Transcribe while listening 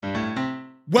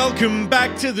Welcome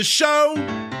back to the show.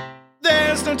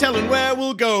 There's no telling where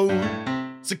we'll go.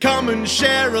 So come and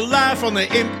share a laugh on the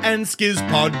Imp and Skiz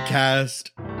podcast.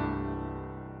 All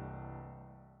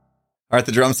right,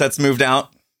 the drum set's moved out.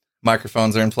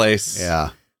 Microphones are in place. Yeah.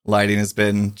 Lighting has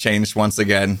been changed once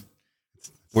again.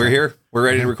 We're here. We're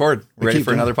ready to record. We're ready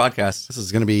for another podcast. This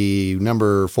is going to be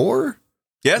number 4?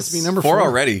 Yes, This will be number 4 4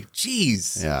 already.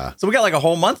 Jeez. Yeah. So we got like a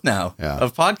whole month now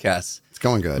of podcasts. It's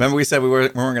going good. Remember we said we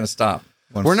weren't going to stop.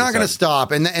 We're not going to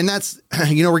stop. And that's,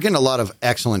 we're getting a lot of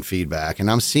excellent feedback.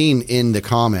 And I'm seeing in the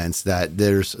comments that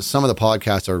there's some of the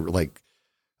podcasts are like,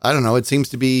 I don't know, it seems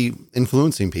to be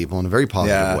influencing people in a very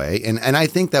positive way. And I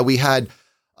think that we had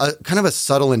a kind of a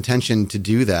subtle intention to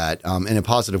do that in a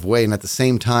positive way. And at the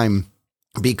same time,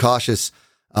 be cautious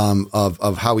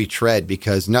of how we tread,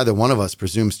 because neither one of us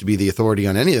presumes to be the authority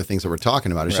on any of the things that we're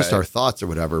talking about. It's just our thoughts or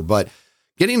whatever. But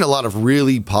getting a lot of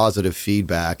really positive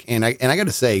feedback. And I got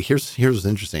to say, here's what's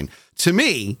interesting. To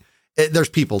me, there's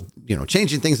people,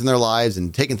 changing things in their lives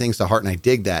and taking things to heart. And I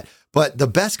dig that. But the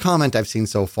best comment I've seen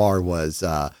so far was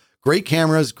great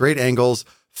cameras, great angles,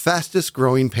 fastest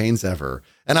growing pains ever.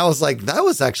 And I was like, that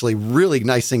was actually really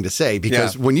nice thing to say,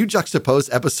 because when you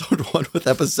juxtapose episode 1 with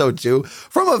episode 2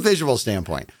 from a visual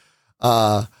standpoint,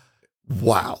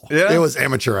 wow. Yeah. It was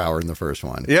amateur hour in the first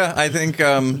one. Yeah, I think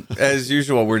as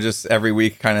usual, we're just every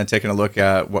week kind of taking a look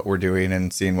at what we're doing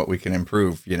and seeing what we can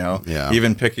improve, Yeah.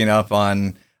 Even picking up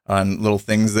on little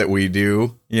things that we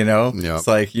do, It's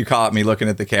like you caught me looking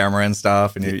at the camera and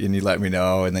stuff, and you let me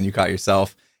know, and then you caught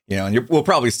yourself, and we'll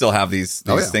probably still have these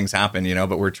things happen,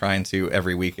 but we're trying to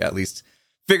every week at least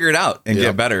figure it out and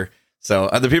get better. So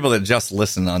the people that just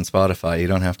listen on Spotify, you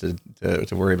don't have to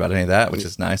worry about any of that, which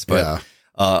is nice. But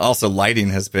also lighting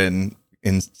has been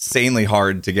insanely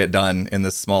hard to get done in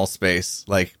this small space.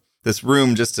 Like this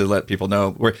room, just to let people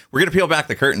know, we're going to peel back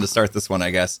the curtain to start this one,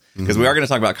 I guess, because we are going to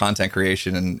talk about content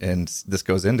creation, and this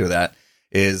goes into that,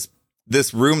 is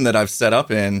this room that I've set up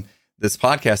in this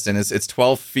podcast in, it's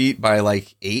 12 feet by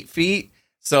like 8 feet.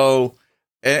 So,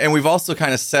 and we've also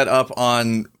kind of set up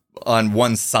on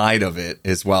one side of it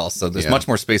as well. So there's much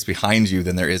more space behind you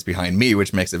than there is behind me,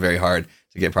 which makes it very hard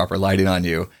to get proper lighting on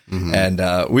you. Mm-hmm.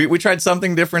 And we tried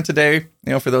something different today.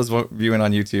 For those viewing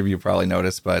on YouTube, you probably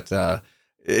noticed, but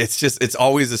it's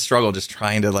always a struggle just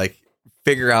trying to like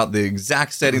figure out the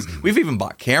exact settings. We've even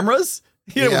bought cameras.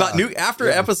 We bought new after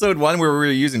episode 1 where we were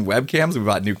using webcams. We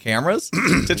bought new cameras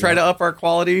to try to up our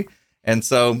quality. And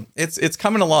so it's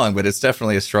coming along, but it's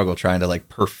definitely a struggle trying to like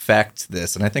perfect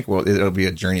this. And I think it'll be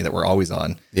a journey that we're always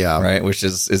on. Yeah. Right. Which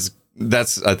is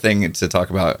that's a thing to talk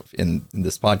about in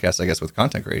this podcast, I guess, with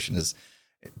content creation is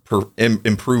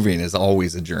improving is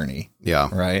always a journey. Yeah.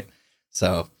 Right.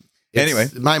 So anyway,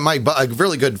 a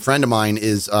really good friend of mine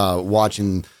is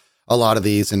watching a lot of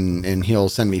these, and he'll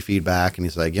send me feedback, and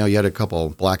he's like, you had a couple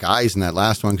black eyes in that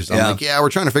last one, because I'm like, we're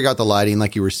trying to figure out the lighting,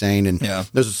 like you were saying, and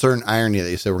there's a certain irony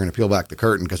that you said we're going to peel back the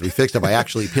curtain, because we fixed it by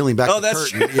actually peeling back the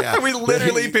curtain. True. Yeah. We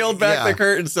literally peeled back the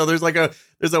curtain, so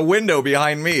there's a window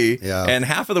behind me, and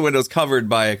half of the window's covered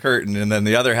by a curtain, and then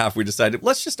the other half we decided,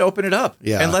 let's just open it up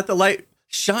and let the light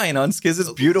shine on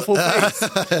Skiz's beautiful face.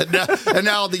 and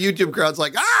now the YouTube crowd's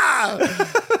like,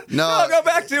 No, go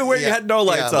back to where you had no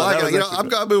lights on. I'm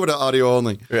going to move to audio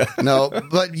only. Yeah. No,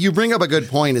 but you bring up a good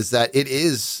point, is that it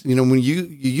is, when you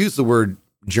use the word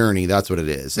journey, that's what it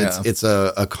is. It's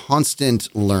a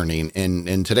constant learning.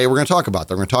 And today we're going to talk about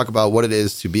that. We're going to talk about what it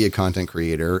is to be a content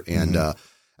creator. And, and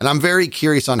I'm very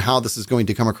curious on how this is going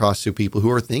to come across to people who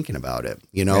are thinking about it,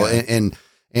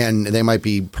 and they might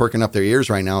be perking up their ears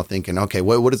right now thinking, okay,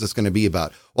 what is this going to be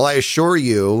about? Well, I assure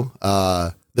you,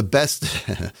 the best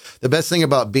thing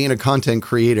about being a content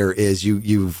creator is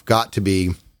you've got to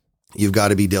be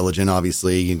diligent.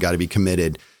 Obviously, you've got to be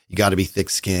committed. You got to be thick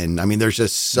skinned. I mean, there's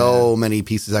just so many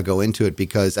pieces that go into it,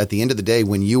 because at the end of the day,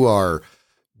 when you are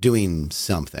doing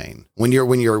something, when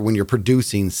you're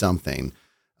producing something,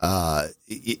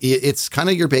 it's kind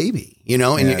of your baby,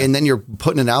 and then you're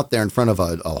putting it out there in front of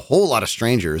a whole lot of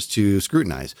strangers to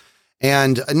scrutinize.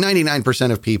 And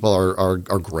 99% of people are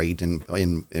great and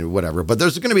whatever, but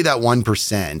there's going to be that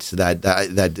 1%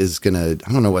 that is going to,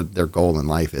 I don't know what their goal in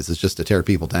life is. It's just to tear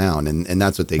people down. And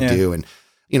that's what they do. And,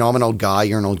 I'm an old guy,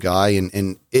 you're an old guy,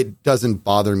 and it doesn't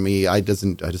bother me. I just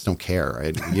don't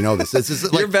care. This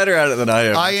is like, you're better at it than I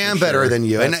am. I am better than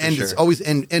you. And it's always,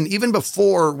 and even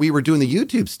before we were doing the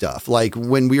YouTube stuff, like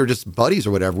when we were just buddies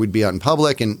or whatever, we'd be out in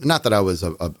public, and not that I was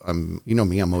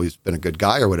me, I'm always been a good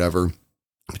guy or whatever.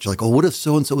 But you're like, oh, what if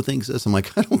so-and-so thinks this? I'm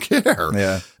like, I don't care.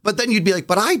 Yeah. But then you'd be like,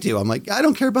 but I do. I'm like, I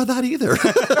don't care about that either.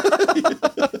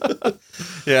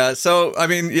 Yeah. So, I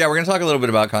mean, we're going to talk a little bit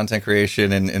about content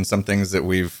creation and some things that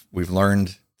we've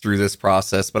learned through this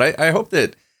process. But I hope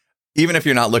that even if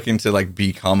you're not looking to like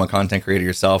become a content creator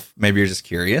yourself, maybe you're just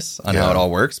curious on how it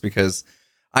all works, because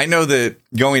I know that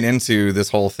going into this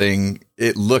whole thing,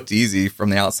 it looked easy from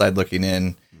the outside looking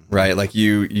in, right? Like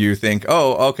you think,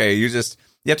 oh, okay, you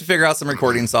have to figure out some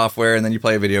recording software, and then you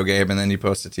play a video game, and then you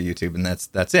post it to YouTube, and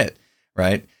that's it,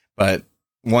 right? But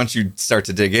once you start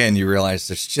to dig in, you realize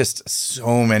there's just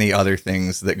so many other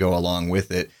things that go along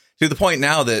with it, to the point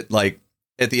now that like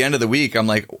at the end of the week, I'm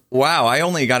like, wow, I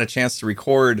only got a chance to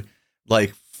record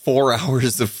like 4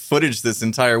 hours of footage this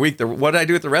entire week. What did I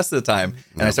do with the rest of the time?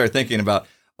 And I started thinking about,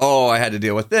 oh, I had to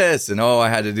deal with this, and I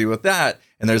had to deal with that.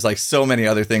 And there's like so many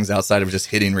other things outside of just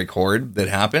hitting record that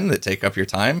happen that take up your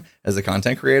time as a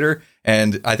content creator.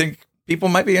 And I think people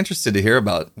might be interested to hear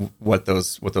about what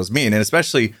those mean, and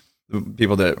especially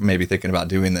people that may be thinking about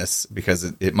doing this,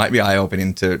 because it might be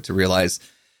eye-opening to realize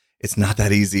it's not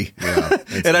that easy. Yeah,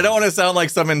 and I don't want to sound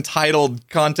like some entitled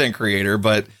content creator,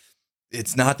 but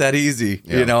it's not that easy.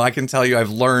 Yeah. You know, I can tell you I've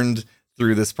learned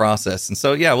through this process. And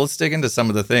so, let's dig into some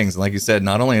of the things. And like you said,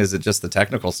 not only is it just the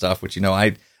technical stuff, which,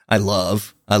 I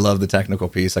love the technical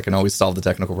piece. I can always solve the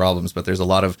technical problems, but there's a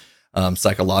lot of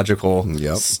psychological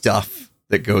stuff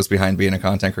that goes behind being a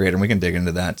content creator. And we can dig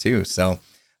into that too. So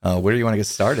where do you want to get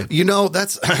started?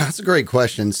 That's a great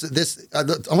question. So I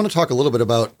want to talk a little bit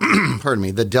about, pardon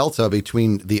me, the delta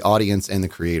between the audience and the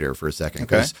creator for a second.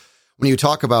 Because when you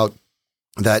talk about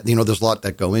that, there's a lot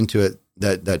that go into it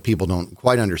that people don't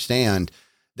quite understand.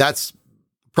 That's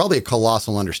probably a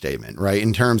colossal understatement, right?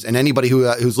 In terms, and anybody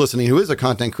who's listening, who is a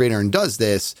content creator and does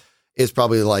this, is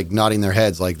probably like nodding their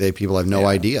heads like people have no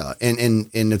idea. And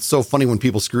it's so funny when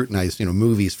people scrutinize,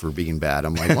 movies for being bad.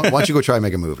 I'm like, why don't you go try and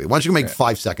make a movie? Why don't you make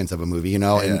 5 seconds of a movie, and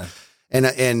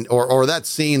that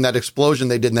scene, that explosion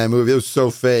they did in that movie, it was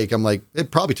so fake. I'm like,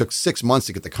 it probably took 6 months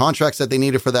to get the contracts that they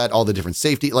needed for that, all the different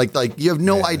safety, like you have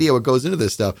no idea what goes into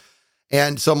this stuff.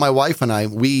 And so my wife and I,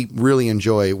 we really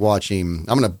enjoy watching,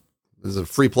 this is a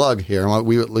free plug here.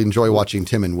 We enjoy watching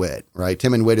Tim and Whit, right?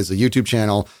 Tim and Whit is a YouTube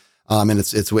channel. And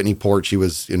it's Whitney Port. She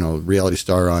was, reality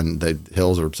star on The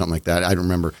Hills or something like that. I don't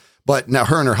remember. But now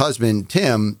her and her husband,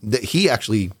 Tim,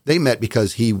 they met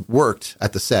because he worked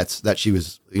at the sets that she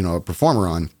was, a performer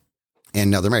on,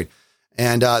 and now they're married.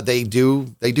 And they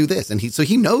do this, and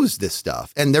he knows this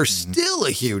stuff, and there's still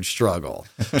a huge struggle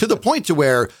to the point to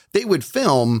where they would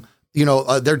film.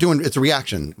 It's a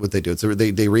reaction. What they do, it's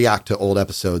they react to old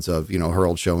episodes of her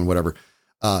old show and whatever.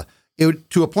 It would,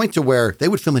 to a point to where they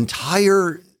would film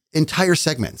entire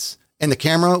segments, and the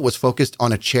camera was focused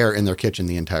on a chair in their kitchen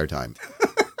the entire time.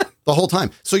 The whole time.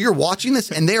 So you're watching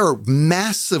this and they are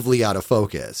massively out of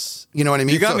focus. You know what I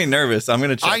mean? You got me nervous. I'm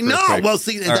going to check. I know. Well,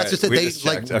 see, that's just it.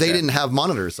 They didn't have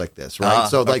monitors like this, right?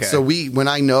 When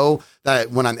I know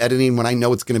that when I'm editing, when I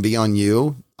know it's going to be on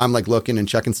you, I'm like looking and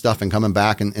checking stuff and coming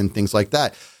back and things like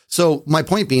that. So my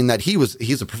point being that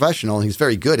he's a professional and he's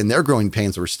very good, and their growing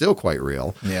pains were still quite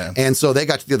real. Yeah. And so they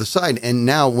got to the other side. And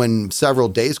now when several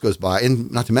days goes by,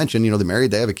 and not to mention, they're married,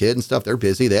 they have a kid and stuff. They're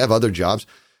busy. They have other jobs.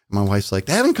 My wife's like,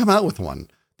 they haven't come out with one.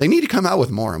 They need to come out with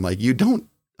more. I'm like, you don't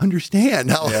understand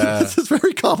how this is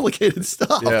very complicated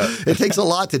stuff. Yeah. It takes a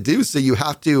lot to do. So you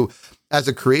have to, as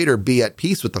a creator, be at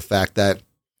peace with the fact that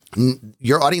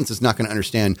your audience is not going to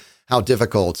understand how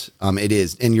difficult it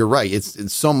is. And you're right.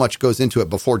 It's so much goes into it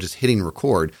before just hitting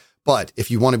record. But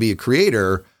if you want to be a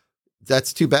creator,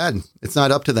 that's too bad. It's not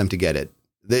up to them to get it.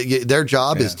 Their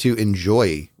job is to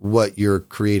enjoy what you're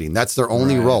creating. That's their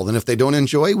only role. And if they don't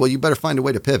enjoy, well, you better find a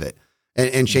way to pivot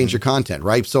and change your content,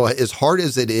 right? So as hard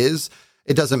as it is,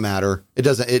 it doesn't matter. It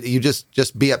doesn't. You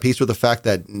just be at peace with the fact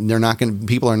that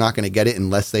people are not going to get it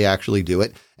unless they actually do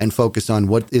it, and focus on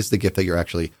what is the gift that you're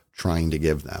actually trying to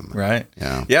give them. Right.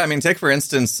 Yeah. Yeah. I mean, take for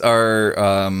instance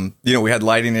our, we had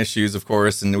lighting issues, of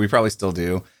course, and we probably still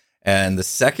do. And I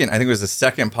think it was the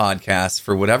second podcast,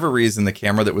 for whatever reason, the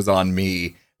camera that was on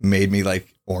me made me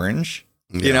like orange,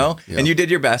 and you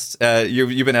did your best.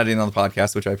 You've been editing on the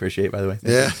podcast, which I appreciate, by the way.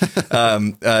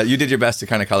 Yeah. You did your best to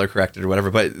kind of color correct it or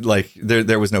whatever, but like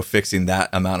there was no fixing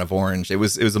that amount of orange. It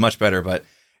was a much better,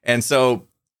 and so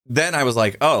then I was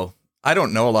like, oh, I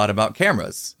don't know a lot about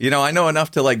cameras. I know enough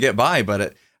to like get by,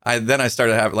 but then I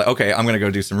started having like, okay, I'm going to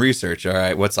go do some research. All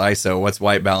right. What's ISO? What's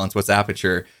white balance? What's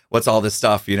aperture? What's all this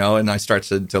stuff, and I start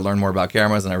to learn more about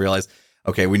cameras, and I realized,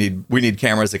 okay, we need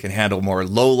cameras that can handle more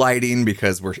low lighting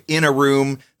because we're in a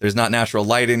room. There's not natural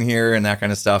light in here and that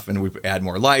kind of stuff. And we add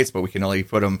more lights, but we can only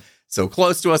put them so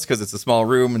close to us because it's a small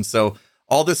room. And so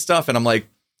all this stuff. And I'm like,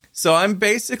 So I'm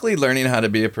basically learning how to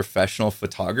be a professional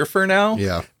photographer now.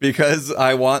 Yeah. Because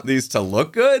I want these to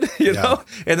look good, you know?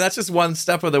 And that's just one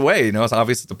step of the way. You know, it's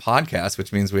obviously the podcast,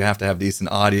 which means we have to have decent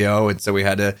audio. And so we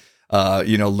had to,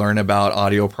 learn about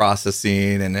audio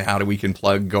processing and how we can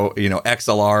plug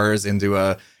XLRs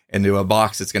into a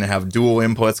box that's going to have dual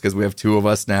inputs because we have two of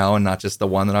us now and not just the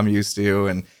one that I'm used to,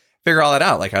 and figure all that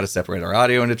out, like how to separate our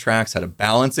audio into tracks, how to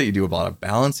balance it. You do a lot of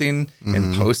balancing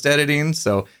and post editing.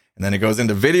 So, and then it goes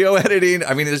into video editing.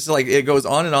 I mean, it's like, it goes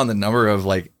on and on, the number of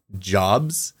like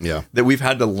jobs that we've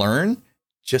had to learn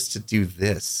just to do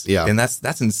this. Yeah. And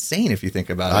that's insane if you think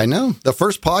about it. I know. The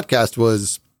first podcast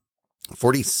was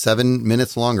 47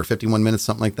 minutes long or 51 minutes,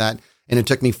 something like that. And it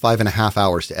took me 5.5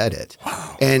 hours to edit.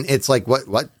 Wow. And it's like,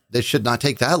 what? This should not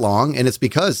take that long. And it's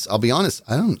because, I'll be honest,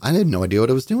 I had no idea what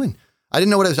I was doing. I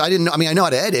didn't know what I know. I mean, I know how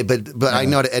to edit, but I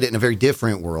know how to edit in a very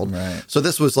different world. Right. So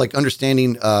this was like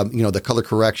understanding, the color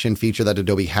correction feature that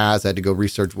Adobe has. I had to go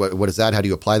research what is that? How do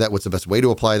you apply that? What's the best way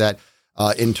to apply that?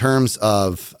 In terms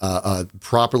of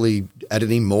properly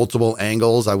editing multiple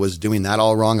angles, I was doing that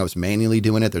all wrong. I was manually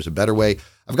doing it. There's a better way.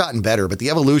 I've gotten better, but the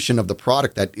evolution of the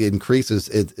product that increases,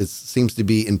 it seems to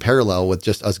be in parallel with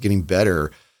just us getting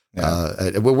better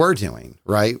at what we're doing,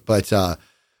 right? But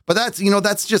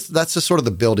that's just sort of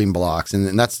the building blocks,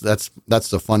 and that's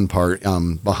the fun part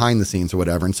behind the scenes or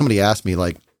whatever. And somebody asked me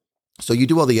like, "So you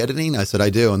do all the editing?" I said, "I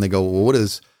do." And they go, "Well,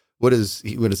 what does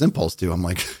Impulse do?" I'm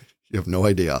like, "You have no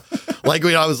idea." Like,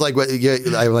 I was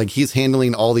like, he's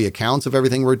handling all the accounts of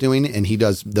everything we're doing, and he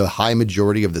does the high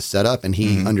majority of the setup, and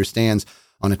he understands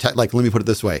on a like, let me put it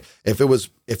this way: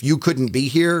 if you couldn't be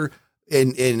here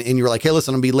and you're like, "Hey,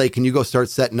 listen, I'm gonna be late. Can you go start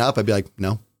setting up?" I'd be like,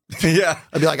 "No." Yeah.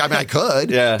 I'd be like, I mean, I could,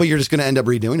 but you're just going to end up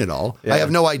redoing it all. Yeah. I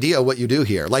have no idea what you do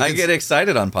here. Like, I get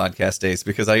excited on podcast days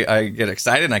because I get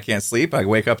excited and I can't sleep. I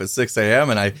wake up at 6 a.m.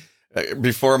 and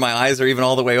before my eyes are even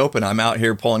all the way open, I'm out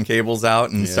here pulling cables out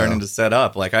and starting to set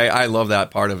up. Like, I love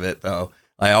that part of it, though.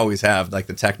 I always have, like,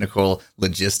 the technical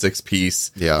logistics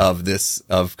piece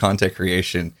of content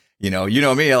creation. You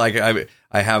know me, like,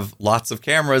 I have lots of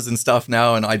cameras and stuff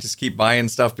now, and I just keep buying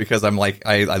stuff because I'm like,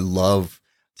 I love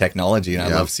technology and I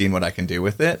love seeing what I can do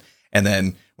with it. And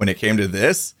then when it came to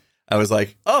this, I was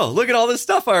like, oh, look at all this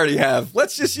stuff I already have.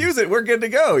 Let's just use it. We're good to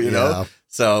go, you know?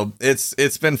 So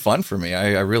it's been fun for me.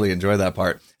 I really enjoy that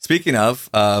part. Speaking of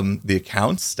the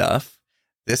account stuff,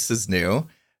 this is new.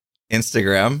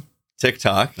 Instagram,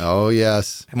 TikTok. Oh,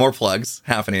 yes. More plugs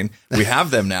happening. We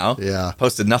have them now.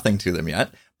 Posted nothing to them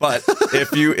yet. But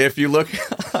if you look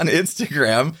on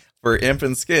Instagram for Imp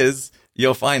and Skiz,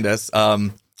 you'll find us.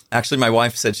 Actually, my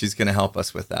wife said she's going to help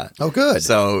us with that. Oh, good.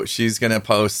 So she's going to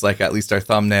post like at least our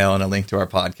thumbnail and a link to our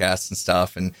podcast and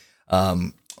stuff. And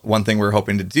one thing we're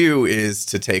hoping to do is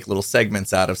to take little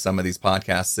segments out of some of these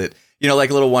podcasts that,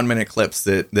 like little 1-minute clips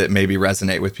that maybe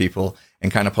resonate with people,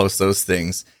 and kind of post those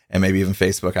things. And maybe even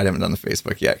Facebook. I haven't done the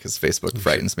Facebook yet because Facebook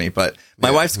frightens me, but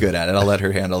my wife's good at it. I'll let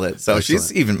her handle it. So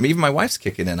she's even my wife's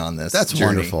kicking in on this. That's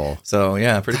journey. Wonderful. So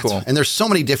yeah, pretty cool. And there's so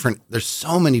many different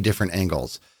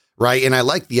angles. Right. And I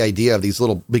like the idea of these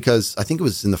little, because I think it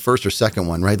was in the first or second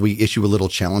one, right? We issue a little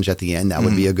challenge at the end. That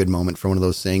would be a good moment for one of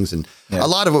those things. And a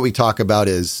lot of what we talk about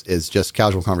is just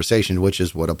casual conversation, which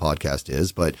is what a podcast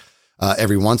is. But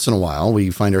every once in a while,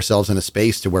 we find ourselves in a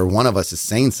space to where one of us is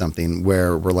saying something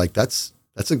where we're like, this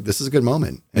is a good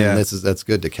moment. And that's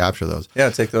good to capture those. Yeah.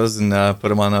 Take those and put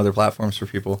them on other platforms for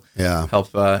people. Yeah.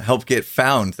 Help get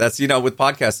found. That's, with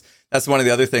podcasts, that's one of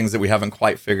the other things that we haven't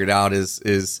quite figured out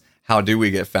is how do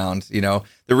we get found? The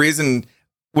reason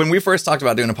when we first talked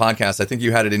about doing a podcast, I think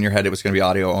you had it in your head it was going to be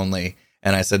audio only.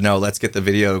 And I said, no, let's get the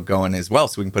video going as well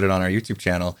so we can put it on our YouTube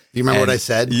channel. Do you remember what I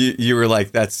said? You were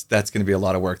like, that's going to be a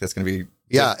lot of work. That's going to be...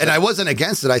 Yeah, and I wasn't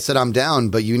against it. I said, I'm down,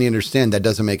 but you need to understand that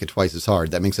doesn't make it twice as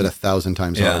hard. That makes it 1,000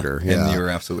 times harder. Yeah, and you were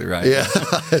absolutely right. Yeah,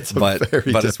 but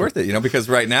it's worth it, because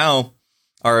right now,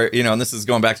 and this is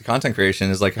going back to content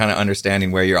creation, is like kind of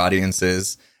understanding where your audience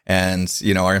is. And,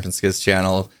 our Imp and Skiz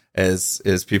channel, as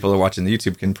people are watching the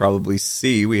YouTube can probably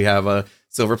see, we have a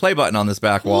silver play button on this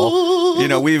back wall.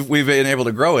 We've been able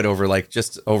to grow it over like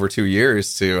just over 2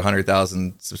 years to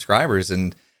 100,000 subscribers,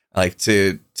 and like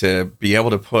to be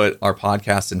able to put our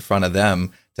podcast in front of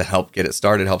them to help get it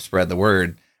started, help spread the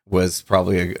word, was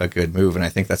probably a good move. And I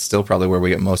think that's still probably where we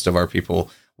get most of our people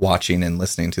watching and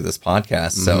listening to this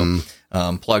podcast.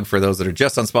 So plug for those that are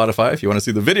just on Spotify. If you want to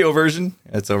see the video version,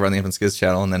 it's over on the Imp and Skiz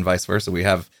channel, and then vice versa.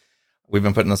 We've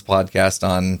been putting this podcast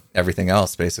on everything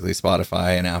else, basically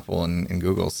Spotify and Apple and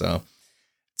Google. So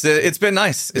it's been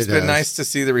nice. It's been nice to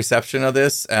see the reception of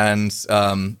this, and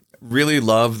really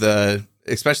love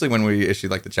especially when we issue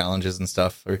like the challenges and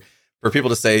stuff, or for people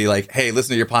to say like, hey,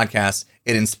 listen to your podcast,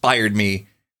 it inspired me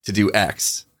to do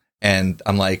X. And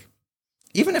I'm like,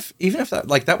 even if that,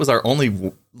 like, that was our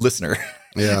only listener,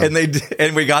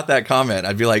 and we got that comment,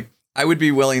 I'd be like, I would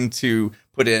be willing to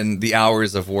put in the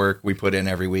hours of work we put in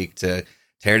every week to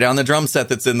tear down the drum set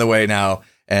that's in the way now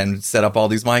and set up all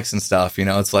these mics and stuff. You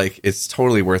know, it's like, it's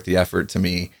totally worth the effort to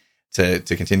me to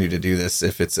continue to do this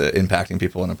if it's impacting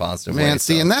people in a positive way.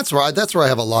 See, and that's where I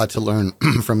have a lot to learn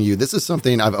from you. This is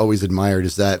something I've always admired,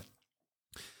 is that,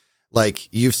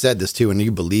 like, you've said this too, and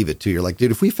you believe it too. You're like,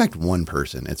 dude, if we affect one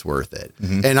person, it's worth it.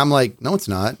 Mm-hmm. And I'm like, no, it's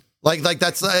not. Like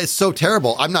that's it's so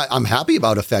terrible. I'm happy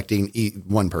about affecting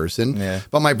one person,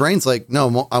 but my brain's like,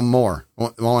 no, I'm more. I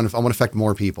want to affect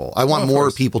more people. I want more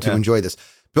people to enjoy this.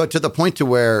 But to the point to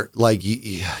where, like,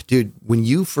 dude, when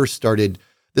you first started,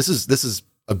 this is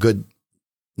a good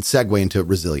segue into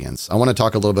resilience. I want to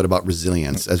talk a little bit about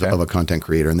resilience of a content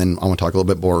creator, and then I want to talk a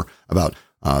little bit more about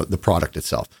the product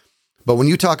itself. But when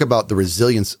you talk about the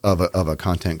resilience of a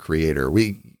content creator,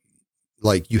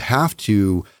 you have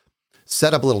to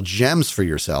set up little gems for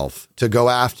yourself to go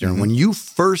after. Mm-hmm. And when you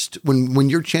when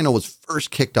your channel was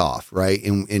first kicked off, right,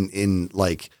 in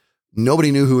like,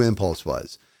 nobody knew who Impulse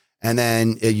was, and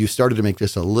then you started to make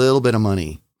just a little bit of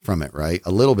money from it, right,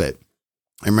 a little bit.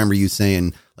 I remember you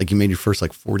saying, like, you made your first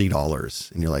like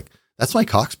 $40, and you're like, that's my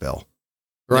Cox bill.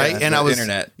 Right. Yeah, and I was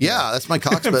internet. Yeah, that's my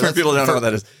Cox bill. For people who don't know what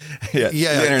that is. Yeah.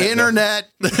 Internet.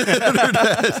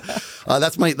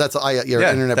 That's your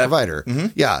internet provider. Mm-hmm.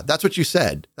 Yeah. That's what you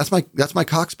said. That's my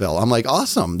Cox bill. I'm like,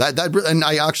 awesome. And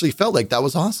I actually felt like that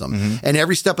was awesome. Mm-hmm. And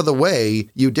every step of the way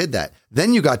you did that.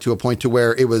 Then you got to a point to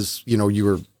where it was, you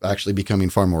were actually becoming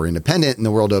far more independent in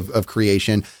the world of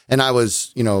creation. And I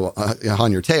was,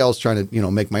 on your tails trying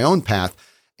to, make my own path.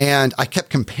 And I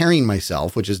kept comparing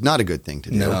myself, which is not a good thing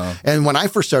to do. No. And when I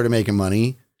first started making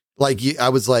money, like, I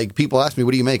was like, people asked me,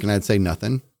 what do you make? And I'd say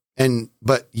nothing.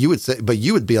 But you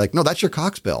would be like, no, that's your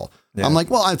Cox bill. Yeah. I'm like,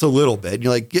 well, it's a little bit. And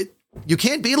you're like, you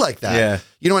can't be like that. Yeah.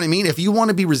 You know what I mean? If you want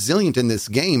to be resilient in this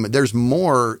game, there's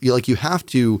more. You have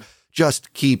to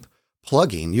just keep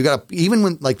plugging. You got to, even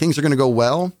when, like, things are going to go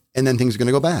well, and then things are going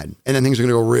to go bad, and then things are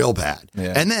going to go real bad.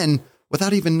 Yeah. And then,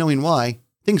 without even knowing why,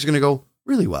 things are going to go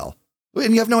really well.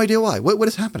 And you have no idea why. What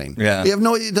is happening? Yeah, you have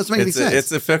it doesn't make any sense.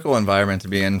 It's a fickle environment to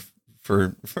be in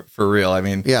for real. I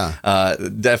mean,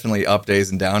 definitely up days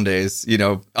and down days.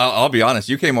 I'll be honest.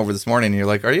 You came over this morning and you're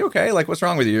like, "Are you okay? Like, what's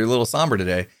wrong with you? You're a little somber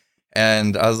today."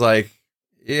 And I was like,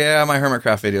 "Yeah, my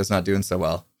Hermitcraft video is not doing so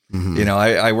well. Mm-hmm.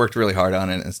 I worked really hard on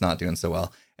it, and it's not doing so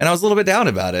well." And I was a little bit down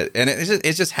about it, and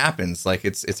it just happens. Like,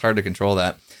 it's hard to control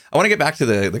that. I want to get back to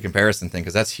the comparison thing,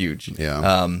 because that's huge.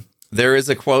 Yeah. There is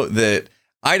a quote that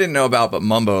I didn't know about, but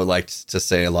Mumbo liked to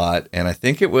say a lot, and I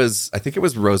think it was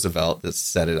Roosevelt that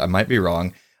said it. I might be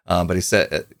wrong, but he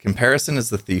said, "Comparison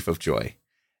is the thief of joy,"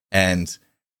 and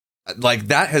like,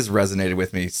 that has resonated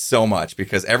with me so much,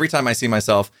 because every time I see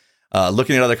myself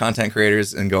looking at other content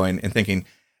creators and going and thinking,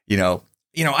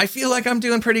 I feel like I'm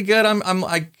doing pretty good.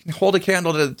 I hold a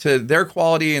candle to their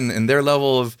quality and their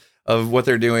level of what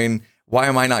they're doing. Why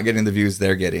am I not getting the views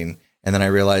they're getting? And then I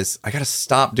realize I got to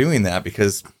stop doing that,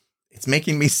 because it's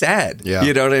making me sad. Yeah.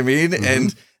 You know what I mean? Mm-hmm.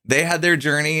 And they had their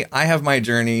journey. I have my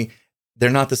journey. They're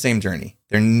not the same journey.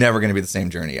 They're never going to be the same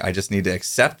journey. I just need to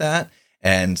accept that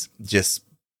and just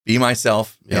be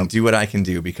myself and do what I can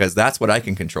do, because that's what I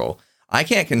can control. I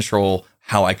can't control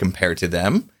how I compare to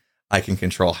them. I can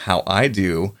control how I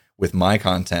do with my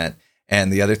content.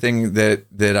 And the other thing that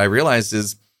I realized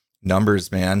is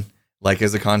numbers, man. Like,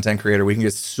 as a content creator, we can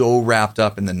get so wrapped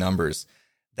up in the numbers.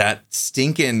 That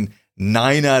stinking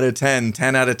 9 out of 10,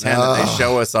 10 out of 10 that they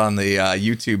show us on the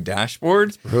YouTube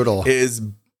dashboard is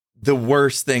the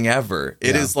worst thing ever.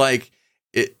 It is like,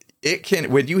 it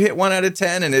can, when you hit 1 out of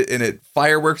 10 and it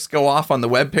fireworks go off on the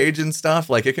webpage and stuff,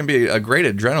 like, it can be a great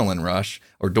adrenaline rush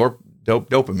or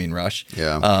dopamine rush.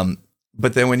 Yeah.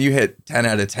 But then when you hit 10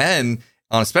 out of 10,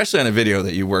 especially on a video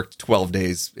that you worked 12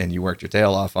 days and you worked your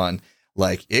tail off on,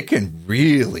 like, it can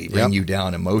really bring you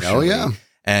down emotionally. Oh, yeah.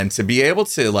 And to be able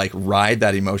to, like, ride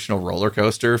that emotional roller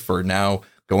coaster for now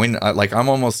going, like, I'm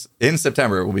almost, in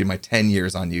September, it will be my 10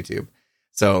 years on YouTube.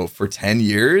 So for 10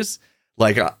 years,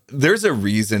 like, there's a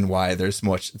reason why there's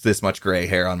this much gray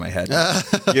hair on my head.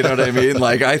 You know what I mean?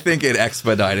 Like, I think it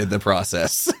expedited the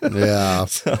process. Yeah.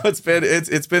 So it's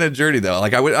been a journey, though.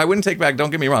 Like, I wouldn't take back, don't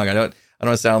get me wrong. don't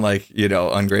want to sound like,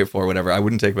 ungrateful or whatever. I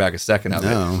wouldn't take back a second of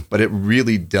it, but it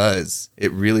really does.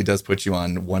 It really does put you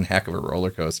on one heck of a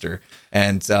roller coaster.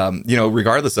 And,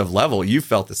 regardless of level, you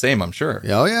felt the same, I'm sure.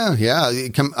 Oh, yeah. Yeah.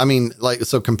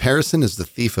 So comparison is the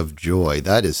thief of joy.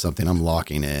 That is something I'm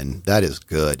locking in. That is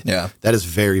good. Yeah. That is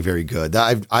very, very good.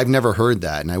 I've never heard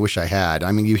that, and I wish I had.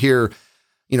 I mean, you hear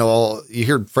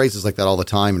phrases like that all the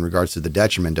time in regards to the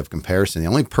detriment of comparison. The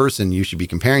only person you should be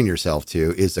comparing yourself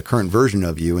to is the current version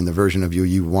of you and the version of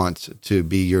you want to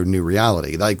be your new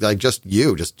reality. Like just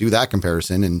do that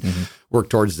comparison and work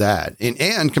towards that,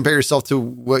 and compare yourself to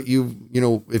what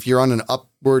if you're on an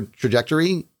upward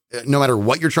trajectory, no matter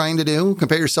what you're trying to do,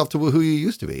 compare yourself to who you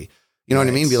used to be. You know what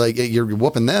I mean? Be like, you're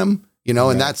whooping them,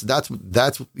 and that's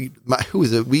who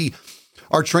is it?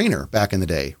 Our trainer back in the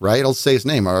day, right? I'll say his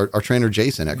name. Our trainer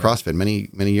Jason at CrossFit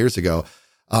many years ago.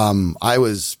 I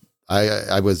was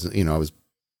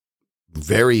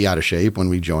very out of shape when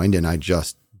we joined, and I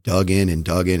just dug in and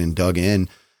made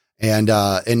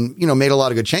a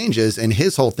lot of good changes. And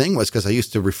his whole thing was because I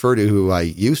used to refer to who I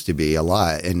used to be a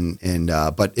lot,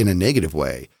 but in a negative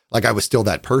way, like I was still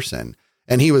that person.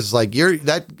 And he was like, "You're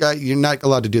that guy. You're not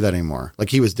allowed to do that anymore." Like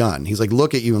he was done. He's like,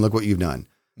 "Look at you and look what you've done."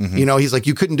 He's like,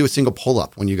 you couldn't do a single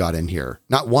pull-up when you got in here,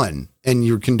 not one, and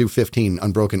you can do 15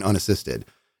 unbroken, unassisted.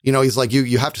 He's like,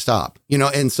 you have to stop,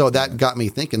 and so that got me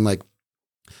thinking, like,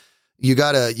 you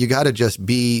gotta just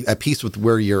be at peace with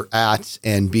where you're at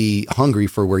and be hungry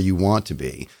for where you want to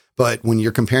be. But when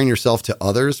you're comparing yourself to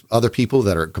other people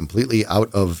that are completely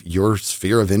out of your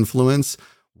sphere of influence,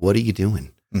 what are you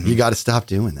doing? You got to stop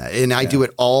doing that. And I do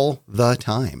it all the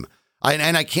time.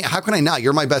 And I can't, how can I not?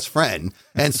 You're my best friend.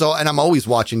 And I'm always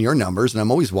watching your numbers, and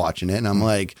I'm always watching it. And I'm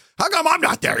like, how come I'm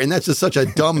not there? And that's just such a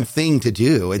dumb thing to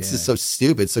do. It's just so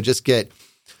stupid. So just get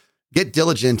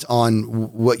diligent on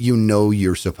what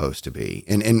you're supposed to be,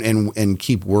 and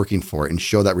keep working for it, and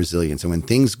show that resilience. And when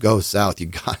things go south,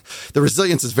 the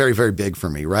resilience is very, very big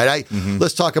for me, right?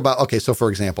 Let's talk about, okay. So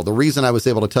for example, the reason I was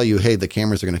able to tell you, hey, the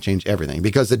cameras are going to change everything,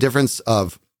 because the difference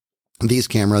of these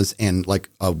cameras and like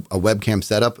a webcam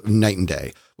setup, night and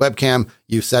day. Webcam,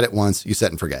 you set it once, you set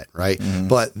and forget, right?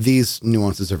 But these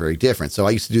nuances are very different. So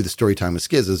I used to do the story time with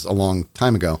Skizzes a long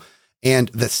time ago. And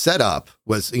the setup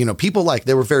was, people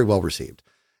they were very well received,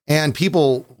 and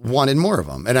people wanted more of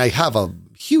them. And I have a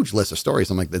huge list of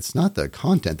stories. I'm like, that's not the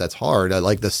content that's hard.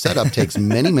 The setup takes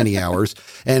many, many hours.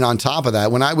 And on top of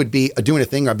that, when I would be doing a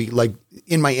thing, I'd be like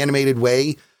in my animated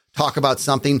way, talk about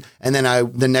something, and then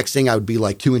the next thing I would be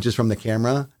like 2 inches from the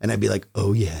camera, and I'd be like,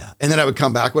 oh yeah. And then I would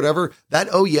come back, whatever. That,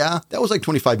 oh yeah, that was like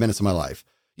 25 minutes of my life.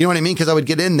 You know what I mean? Because I would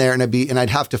get in there and I'd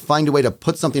have to find a way to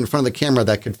put something in front of the camera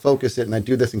that could focus it, and I'd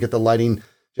do this and get the lighting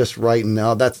just right, and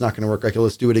no, that's not going to work. Okay,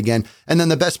 let's do it again. And then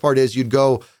the best part is you'd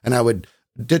go and I would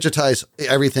digitize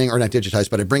everything, or not digitize,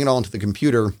 but I'd bring it all into the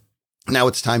computer. Now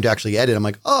it's time to actually edit. I'm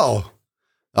like, oh,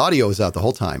 audio is out the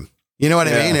whole time. You know what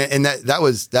I mean? And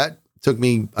that took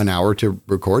me an hour to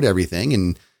record everything,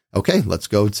 and okay, let's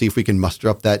go see if we can muster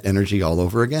up that energy all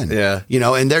over again. Yeah.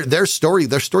 And their story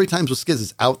times with Skiz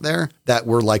is out there that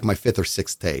were like my 5th or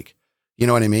 6th take. You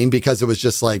know what I mean? Because it was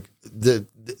just like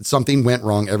something went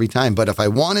wrong every time. But if I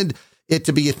wanted it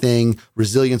to be a thing,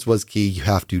 resilience was key. You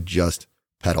have to just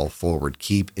pedal forward,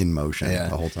 keep in motion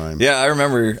the whole time. Yeah. I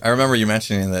remember you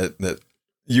mentioning that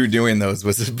you doing those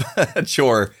was a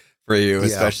chore for you,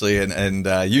 especially, and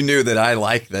you knew that I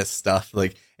like this stuff,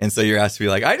 and so you're asked to be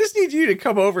like, I just need you to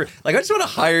come over, I just want to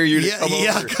hire you to come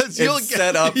over because you'll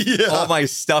set up all my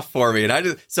stuff for me, and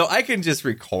I can just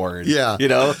record.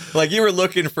 You were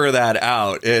looking for that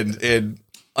out, and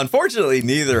unfortunately,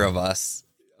 neither of us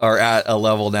are at a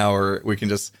level now where we can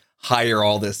just hire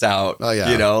all this out.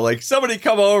 Somebody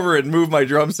come over and move my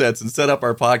drum sets and set up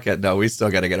our podcast. No, we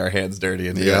still got to get our hands dirty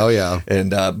and do it.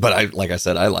 And but I, like I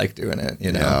said, I like doing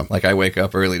it. I wake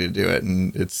up early to do it,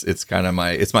 and it's kind of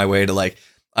my way to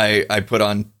I put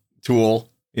on Tool,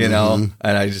 and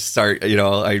I just start.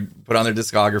 I put on their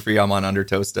discography. I'm on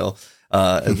Undertow still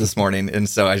this morning, and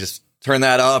so I just turn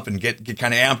that up and get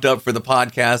kind of amped up for the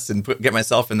podcast and get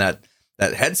myself in that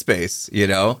headspace,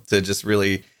 to just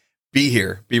really be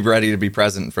here, be ready to be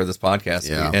present for this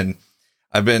podcast. And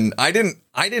I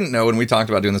didn't know when we talked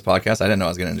about doing this podcast, I didn't know I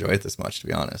was going to enjoy it this much, to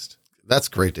be honest. That's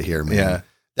great to hear, man. Yeah.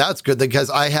 That's good, because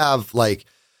I have I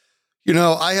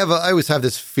always have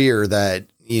this fear that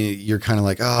you're kind of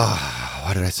like, oh,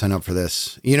 why did I sign up for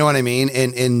this? You know what I mean?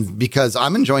 And because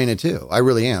I'm enjoying it too. I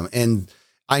really am. But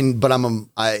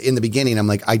in the beginning, I'm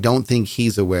like, I don't think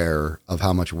he's aware of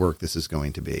how much work this is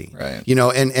going to be. Right. Even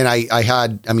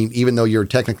though you're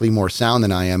technically more sound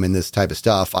than I am in this type of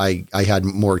stuff, I had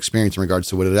more experience in regards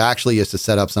to what it actually is to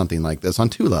set up something like this on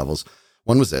 2 levels.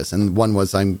 One was this, and one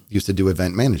was I used to do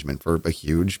event management for a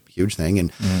huge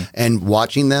thing, and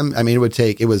watching them. I mean, it would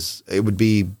take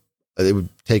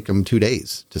them 2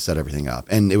 days to set everything up,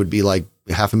 and it would be like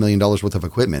 $500,000 worth of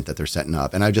equipment that they're setting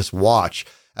up, and I just watch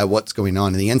at what's going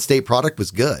on. And the end state product was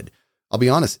good. I'll be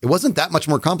honest, it wasn't that much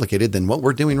more complicated than what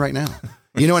we're doing right now.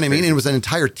 You know what I mean? It was an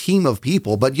entire team of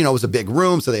people, but it was a big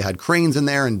room, so they had cranes in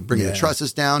there and bringing the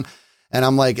trusses down. And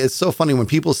I'm like, it's so funny when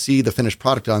people see the finished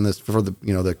product on this for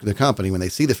the company. When they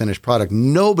see the finished product,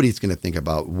 nobody's going to think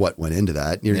about what went into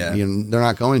that. They're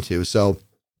not going to. So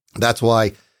that's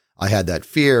why I had that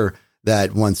fear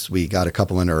that once we got a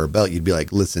couple under our belt, you'd be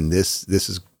like, listen, this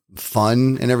is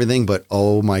fun and everything, but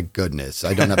oh my goodness,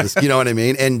 I don't have this, you know what I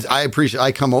mean? And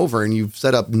I come over and you've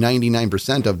set up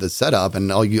 99% of the setup,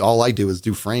 and all I do is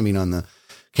do framing on the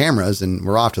cameras, and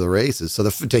we're off to the races. So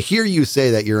to hear you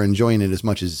say that you're enjoying it as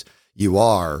much as you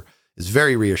are is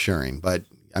very reassuring. But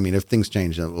I mean, if things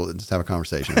change, we'll just have a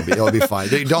conversation. It'll be fine.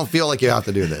 Don't feel like you have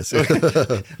to do this.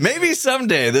 Maybe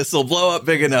someday this will blow up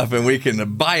big enough and we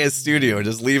can buy a studio and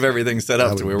just leave everything set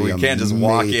up to where we can't just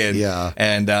walk in. Yeah.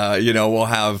 And, we'll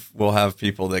have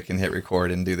people that can hit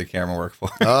record and do the camera work for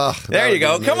us. There you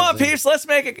go. Come on, peeps. Let's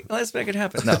make it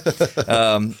happen.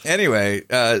 No.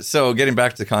 Anyway, so getting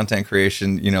back to content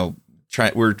creation,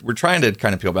 we're trying to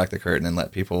kind of peel back the curtain and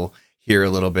let people hear a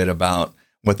little bit about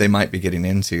what they might be getting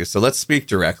into. So let's speak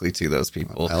directly to those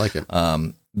people. I like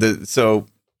it. So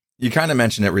you kind of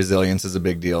mentioned that resilience is a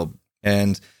big deal.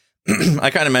 And I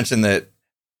kind of mentioned that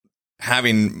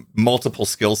having multiple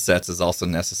skill sets is also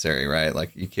necessary, right?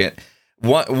 Like you can't,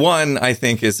 one I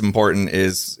think is important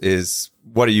is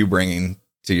what are you bringing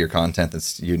to your content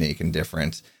that's unique and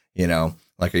different?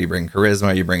 Like, are you bringing charisma?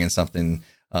 Are you bringing something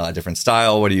different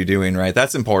style? What are you doing? Right.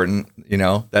 That's important.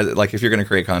 That like, if you're going to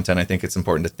create content, I think it's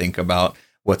important to think about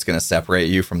what's going to separate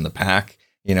you from the pack,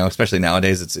 especially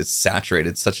nowadays. It's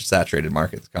saturated, such a saturated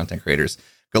market. Content creators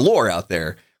galore out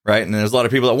there, right? And there's a lot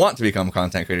of people that want to become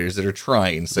content creators that are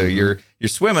trying. So you're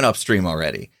swimming upstream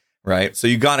already, right? So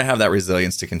you got to have that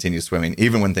resilience to continue swimming,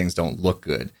 even when things don't look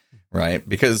good, right?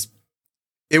 Because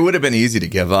it would have been easy to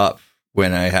give up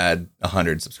when I had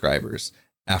 100 subscribers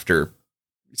after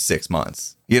 6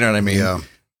 months. You know what I mean? Yeah.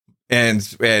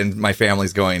 And my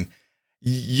family's going,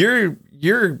 you're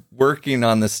working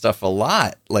on this stuff a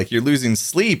lot. Like, you're losing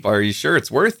sleep. Are you sure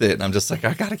it's worth it? And I'm just like,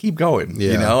 I got to keep going.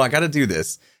 Yeah. I got to do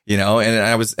this, and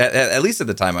I was at least at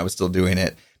the time I was still doing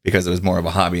it because it was more of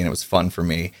a hobby and it was fun for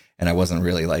me. And I wasn't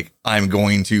really like, I'm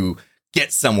going to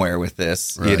get somewhere with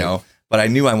this, right. but I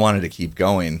knew I wanted to keep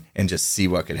going and just see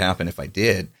what could happen if I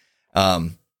did.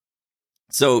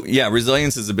 So yeah,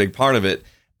 resilience is a big part of it,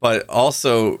 but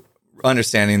also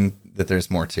understanding that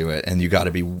there's more to it, and you got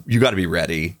to be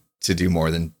ready to do more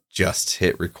than just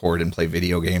hit record and play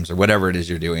video games or whatever it is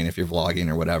you're doing. If you're vlogging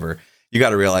or whatever, you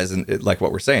got to realize, and like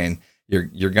what we're saying,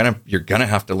 you're gonna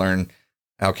have to learn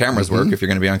how cameras work. If you're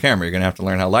going to be on camera, you're going to have to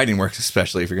learn how lighting works,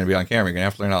 especially if you're going to be on camera. You're going to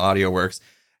have to learn how audio works.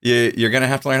 You're going to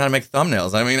have to learn how to make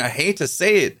thumbnails. I mean, I hate to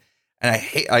say it, and I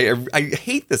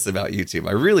hate this about YouTube.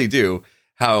 I really do.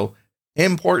 How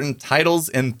important titles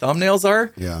and thumbnails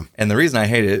are. Yeah. And the reason I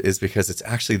hate it is because it's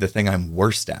actually the thing I'm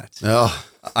worst at. Oh.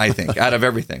 I think, out of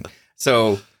everything.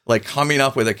 So like coming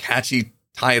up with a catchy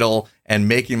title and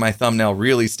making my thumbnail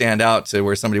really stand out to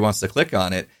where somebody wants to click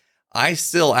on it, I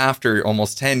still, after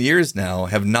almost 10 years now,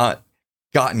 have not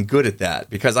gotten good at that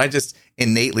because I just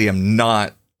innately am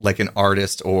not like an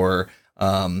artist or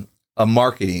a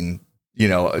marketing,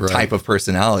 type of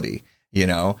personality,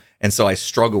 and so I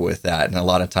struggle with that. And a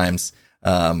lot of times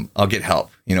I'll get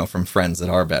help, from friends that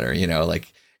are better,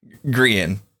 like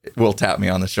Grian will tap me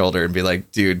on the shoulder and be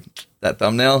like, dude, that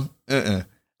thumbnail,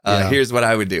 here's what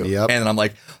I would do. Yep. And then I'm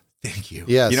like, thank you.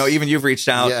 Yes. Even you've reached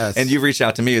out, yes. and you've reached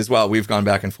out to me as well. We've gone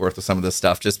back and forth with some of this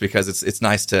stuff just because it's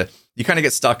nice to, you kind of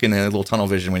get stuck in a little tunnel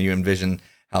vision when you envision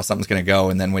how something's going to go.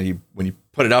 And then when you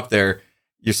put it up there,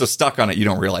 you're so stuck on it, you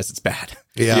don't realize it's bad,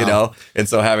 And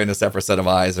so having a separate set of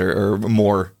eyes or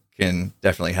more can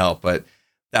definitely help. But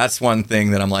that's one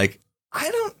thing that I'm like, I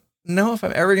don't know if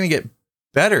I'm ever going to get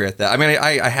better at that. I mean,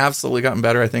 I have slowly gotten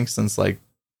better, I think, since like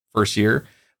first year,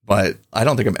 but I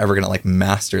don't think I'm ever going to like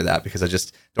master that because I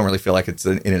just don't really feel like it's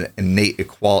an innate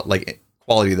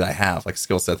quality that I have, like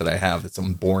skill set that I have that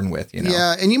I'm born with,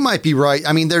 Yeah, and you might be right.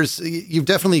 I mean, you've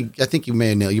definitely, I think you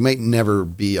may never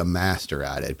be a master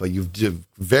at it, but you've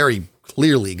very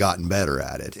clearly gotten better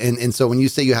at it. And so when you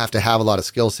say you have to have a lot of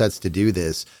skill sets to do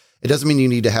this, it doesn't mean you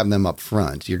need to have them up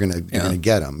front. You're gonna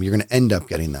get them. You're gonna end up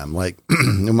getting them. Like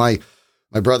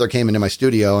my brother came into my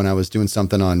studio and I was doing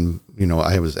something on,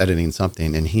 I was editing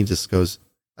something, and he just goes,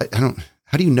 I don't.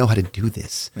 How do you know how to do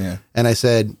this? Yeah. And I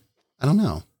said, I don't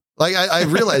know. Like I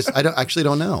realized I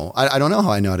don't know. I don't know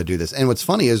how I know how to do this. And what's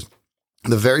funny is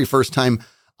the very first time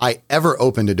I ever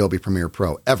opened Adobe Premiere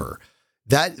Pro ever,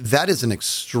 that is an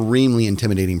extremely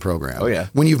intimidating program. Oh yeah.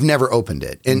 When you've never opened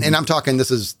it. And I'm talking,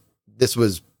 this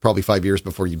was probably 5 years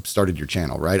before you started your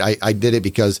channel, right? I did it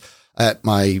because at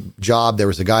my job, there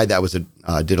was a guy that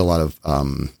did a lot of,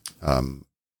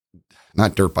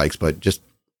 not dirt bikes, but just,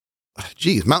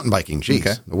 mountain biking.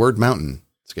 The word mountain.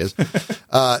 Did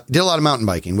a lot of mountain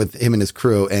biking with him and his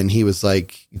crew. And he was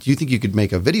like, do you think you could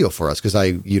make a video for us? Cause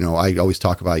I always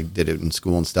talk about, I did it in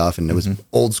school and stuff, and it was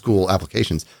old school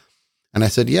applications. And I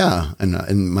said, yeah.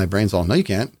 And my brain's all, no, you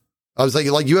can't. I was like,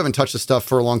 you haven't touched this stuff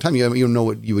for a long time. You don't know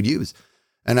what you would use.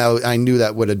 And I knew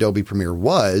that what Adobe Premiere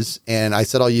was. And I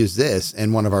said, I'll use this.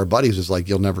 And one of our buddies was like,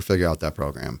 you'll never figure out that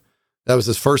program. That was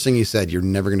his first thing he said. You're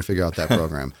never going to figure out that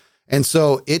program. And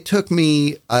so it took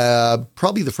me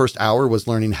probably the first hour was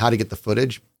learning how to get the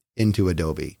footage into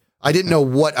Adobe. I didn't know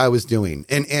what I was doing.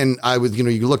 And I was,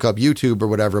 you look up YouTube or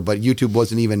whatever, but YouTube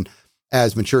wasn't even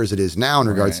as mature as it is now in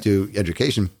regards to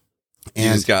education. And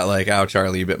you just got like, ow,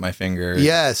 Charlie, you bit my finger.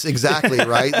 Yes, exactly.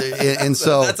 Right. And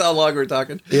so that's how long we're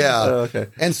talking. Yeah. Oh, okay.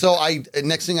 And so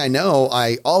next thing I know,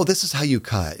 this is how you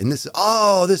cut. And this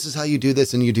is how you do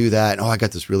this and you do that. And I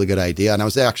got this really good idea. And I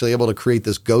was actually able to create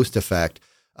this ghost effect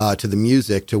to the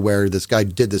music, to where this guy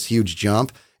did this huge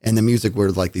jump and the music were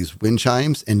like these wind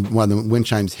chimes. And when the wind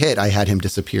chimes hit, I had him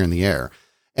disappear in the air.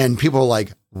 And people were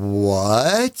like,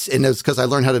 what? And it was because I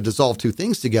learned how to dissolve two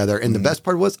things together. And the best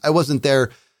part was I wasn't there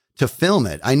to film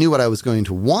it. I knew what I was going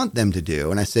to want them to do.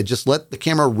 And I said, just let the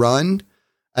camera run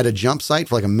at a jump site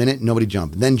for like a minute, nobody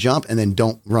jump, and then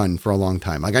don't run for a long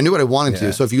time. Like I knew what I wanted to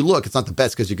do. So if you look, it's not the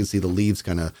best because you can see the leaves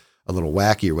kind of a little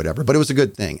wacky or whatever, but it was a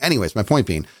good thing. Anyways, my point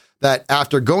being that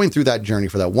after going through that journey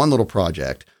for that one little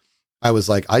project, I was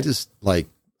like,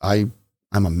 I'm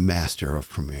a master of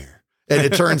Premiere. And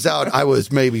it turns out I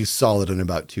was maybe solid in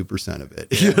about 2% of it.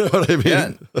 Yeah. You know what I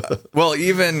mean? Yeah. Well,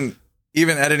 even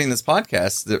editing this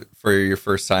podcast for your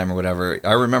first time or whatever,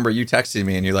 I remember you texting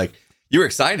me and you were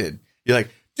excited. You're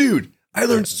like, dude, I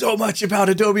learned so much about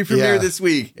Adobe Premiere this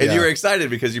week. And you were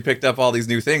excited because you picked up all these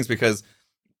new things, because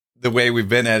the way we've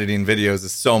been editing videos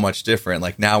is so much different.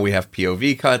 Like now we have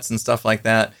POV cuts and stuff like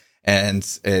that. And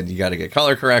you got to get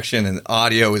color correction, and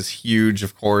audio is huge,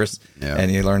 of course. Yeah.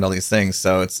 And you learned all these things.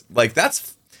 So it's like,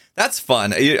 that's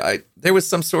fun. There was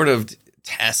some sort of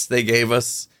test they gave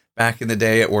us back in the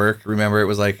day at work. Remember, it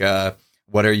was like,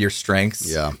 what are your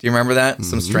strengths? Yeah. Do you remember that?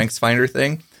 Some strengths finder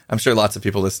thing. I'm sure lots of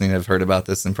people listening have heard about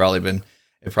this and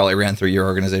it probably ran through your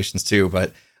organizations too.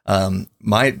 But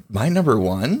my number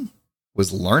one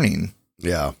was learning.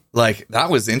 Yeah. Like that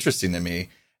was interesting to me.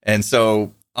 And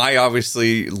so I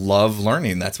obviously love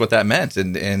learning. That's what that meant.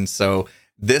 And so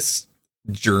this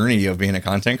journey of being a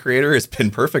content creator has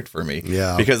been perfect for me.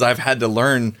 Yeah. Because I've had to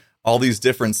learn all these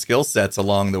different skill sets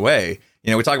along the way.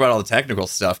 We talk about all the technical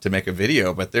stuff to make a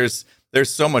video, but there's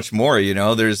so much more,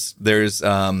 there's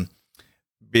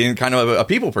being kind of a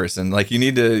people person. Like you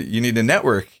need to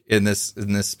network in this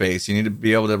space. You need to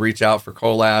be able to reach out for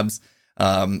collabs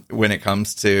when it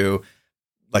comes to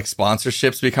like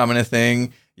sponsorships becoming a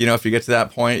thing. If you get to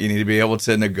that point, you need to be able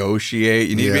to negotiate.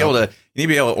 You need to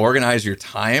be able to organize your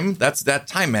time. That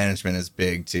time management is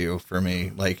big too for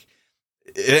me. Like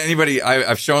anybody,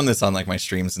 I've shown this on like my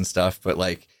streams and stuff, but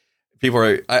like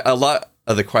a lot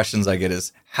of the questions I get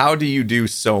is, how do you do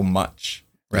so much?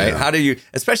 Right? Yeah. How do you,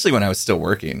 especially when I was still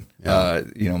working,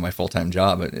 my full-time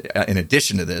job, in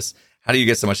addition to this, how do you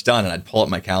get so much done? And I'd pull up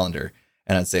my calendar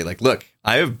and I'd say like, look,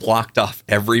 I have blocked off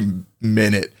every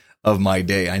minute of my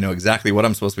day. I know exactly what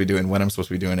I'm supposed to be doing, when I'm supposed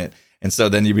to be doing it. And so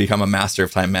then you become a master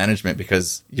of time management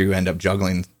because you end up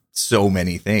juggling so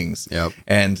many things. Yep.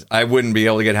 And I wouldn't be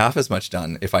able to get half as much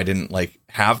done if I didn't like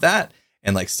have that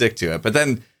and like stick to it. But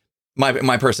then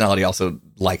my personality also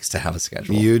likes to have a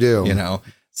schedule. You do.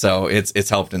 So it's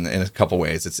helped in a couple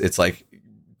ways. It's like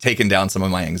taken down some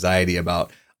of my anxiety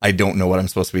about I don't know what I'm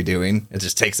supposed to be doing. It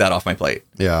just takes that off my plate.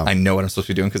 Yeah. I know what I'm supposed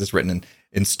to be doing because it's written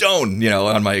in stone,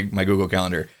 on my Google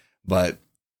Calendar. But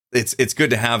it's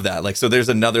good to have that. Like, so there's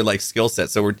another like skill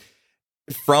set. So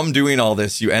from doing all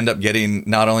this, you end up getting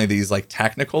not only these like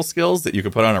technical skills that you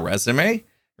could put on a resume,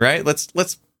 right? Let's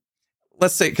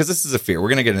say, because this is a fear. We're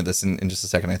going to get into this in just a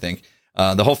second, I think.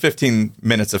 The whole 15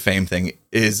 minutes of fame thing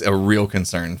is a real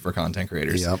concern for content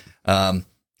creators. Yep.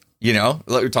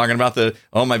 We're talking about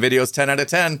my video's 10 out of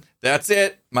 10. That's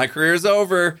it. My career's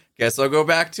over. Guess I'll go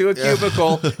back to a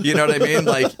cubicle. You know what I mean?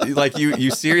 Like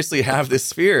you seriously have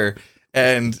this fear,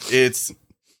 and it'll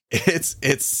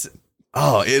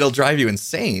drive you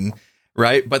insane.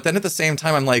 Right. But then at the same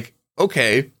time, I'm like,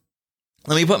 okay,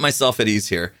 let me put myself at ease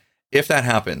here. if that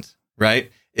happened,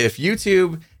 right? If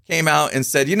YouTube came out and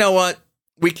said, you know what,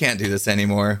 we can't do this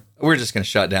anymore. We're just going to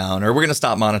shut down, or we're going to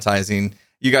stop monetizing.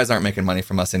 You guys aren't making money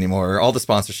from us anymore. All the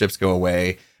sponsorships go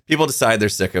away. People decide they're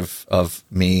sick of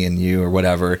me and you or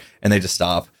whatever, and they just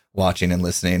stop watching and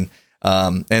listening.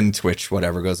 And Twitch,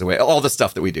 whatever, goes away. All the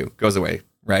stuff that we do goes away,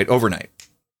 right? Overnight.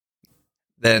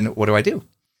 Then what do?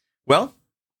 Well,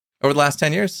 over the last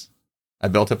 10 years, I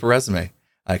built up a resume.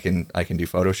 I can do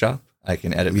Photoshop. I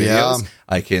can edit videos.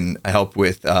 I can help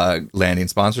with landing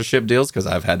sponsorship deals because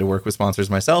I've had to work with sponsors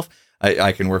myself.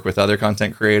 I can work with other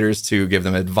content creators to give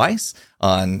them advice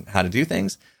on how to do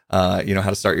things, how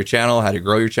to start your channel, how to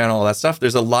grow your channel, all that stuff.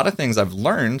 There's a lot of things I've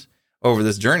learned over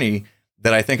this journey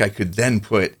that I think I could then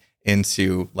put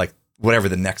into like whatever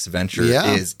the next venture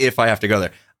is if I have to go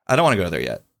there. I don't want to go there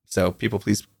yet. So people,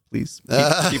 please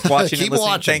keep watching and listening.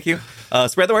 Watching. Thank you.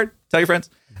 Spread the word. Tell your friends.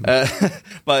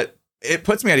 But it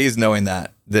puts me at ease knowing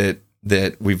that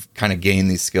we've kind of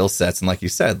gained these skill sets. And like you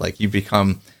said, like you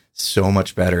become so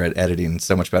much better at editing,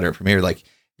 so much better at Premiere. Like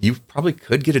you probably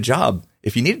could get a job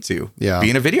if you needed to,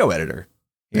 being a video editor.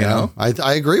 You know?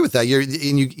 I agree with that.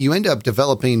 You end up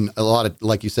developing a lot of,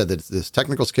 like you said, that this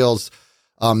technical skills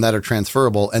that are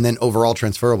transferable, and then overall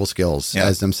transferable skills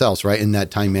as themselves, right? And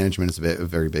that time management is a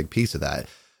very big piece of that.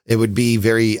 It would be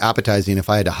very appetizing if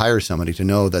I had to hire somebody to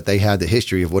know that they had the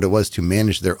history of what it was to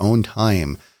manage their own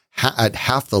time at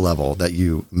half the level that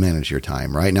you manage your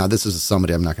time. Right now, this is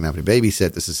somebody I'm not going to have to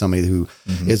babysit. This is somebody who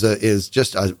is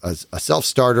just a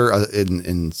self-starter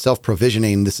in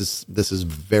self-provisioning. This is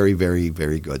very, very,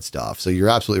 very good stuff. So you're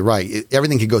absolutely right.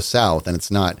 Everything could go south, and it's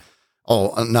not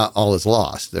all is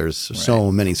lost. There's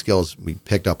so many skills we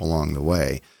picked up along the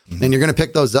way, and you're going to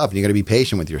pick those up, and you got to be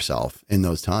patient with yourself in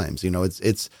those times.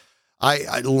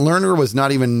 Learner was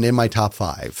not even in my top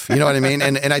 5. You know what I mean?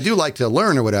 And I do like to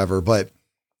learn or whatever, but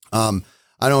I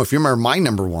don't know if you remember my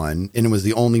number one, and it was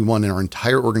the only one in our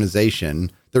entire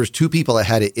organization. There was 2 people that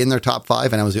had it in their top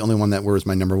 5, and I was the only one that was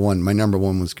my number one. My number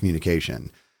one was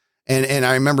communication, and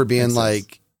I remember being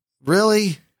like,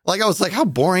 really? Like, I was like, how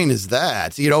boring is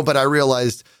that? But I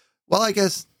realized, well, I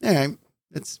guess,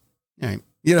 it's, all right.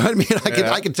 You know what I mean?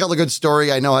 I can tell a good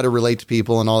story. I know how to relate to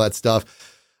people and all that stuff.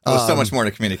 There's so much more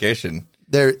to communication.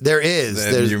 There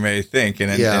is. Than you may think.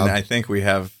 And I think we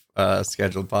have a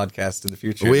scheduled podcast in the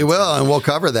future. We will, and we'll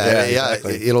cover that.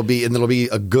 Exactly. It'll be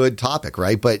a good topic,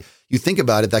 right? But you think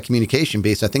about it, that communication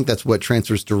base, I think that's what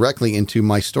transfers directly into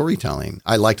my storytelling.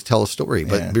 I like to tell a story,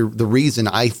 but the reason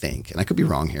I think, and I could be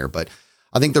wrong here, but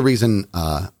I think the reason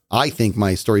I think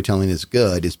my storytelling is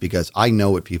good is because I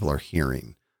know what people are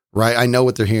hearing, right? I know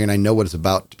what they're hearing. I know what is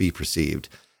about to be perceived.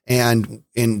 And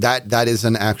that is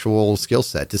an actual skill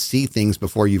set, to see things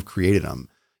before you've created them,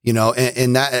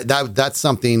 and that's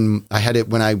something I had it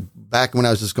back when I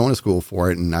was just going to school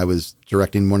for it. And I was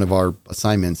directing one of our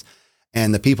assignments,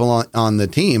 and the people on the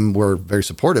team were very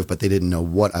supportive, but they didn't know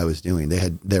what I was doing.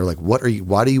 They're like,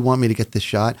 why do you want me to get this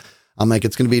shot? I'm like,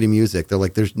 it's going to be to music. They're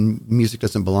like, music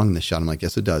doesn't belong in this shot. I'm like,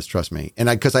 yes, it does. Trust me. And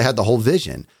because I had the whole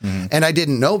vision, and I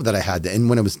didn't know that I had that. And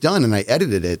when it was done and I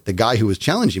edited it, the guy who was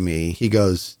challenging me, he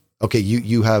goes, okay,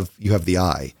 you have the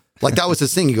eye. Like, that was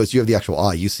his thing. He goes, you have the actual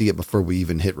eye. You see it before we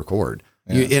even hit record.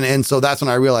 Yeah. And so that's when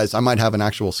I realized I might have an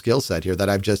actual skill set here that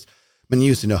I've just been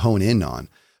using to hone in on.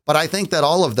 But I think that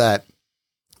all of that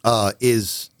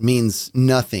means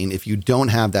nothing if you don't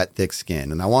have that thick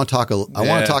skin. And I want to talk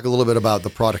a little bit about the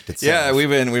product itself. Yeah, we've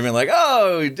been like,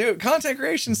 oh, dude, content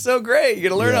creation's so great. You got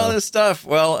to learn all this stuff.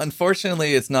 Well,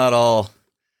 unfortunately, it's not all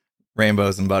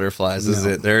rainbows and butterflies, is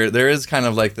it? There is kind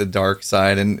of like the dark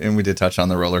side, and we did touch on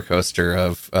the roller coaster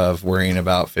of worrying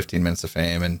about 15 minutes of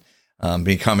fame and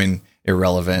becoming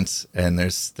irrelevant. And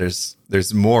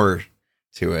there's more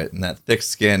to it, and that thick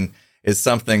skin is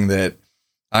something that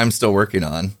I'm still working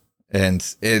on,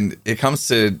 and it comes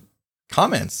to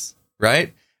comments,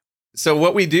 right? So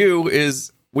what we do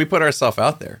is we put ourselves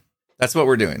out there. That's what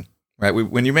we're doing, right?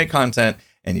 When you make content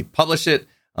and you publish it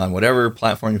on whatever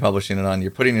platform you're publishing it on, you're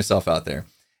putting yourself out there.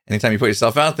 Anytime you put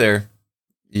yourself out there,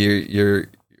 you're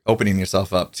opening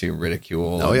yourself up to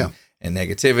ridicule and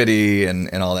negativity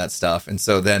and all that stuff. And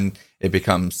so then it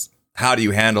becomes, how do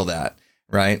you handle that,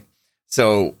 right?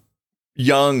 So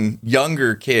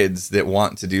younger kids that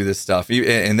want to do this stuff,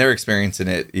 and they're experiencing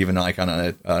it even like on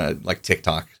a like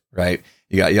TikTok, right?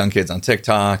 You got young kids on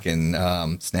TikTok and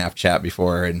Snapchat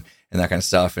before and that kind of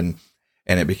stuff, and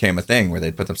it became a thing where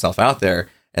they'd put themselves out there,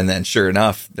 and then sure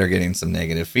enough, they're getting some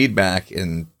negative feedback,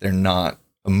 and they're not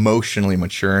emotionally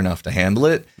mature enough to handle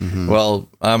it. Mm-hmm. Well,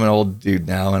 I'm an old dude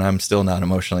now, and I'm still not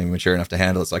emotionally mature enough to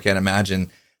handle it, so I can't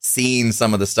imagine seeing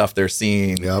some of the stuff they're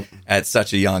seeing at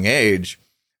such a young age.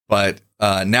 But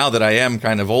now that I am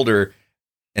kind of older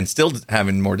and still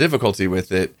having more difficulty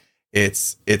with it,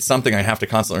 it's something I have to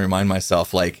constantly remind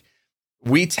myself. Like,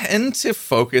 we tend to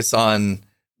focus on,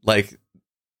 like,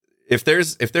 if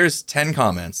there's 10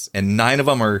 comments and 9 of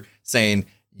them are saying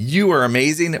you are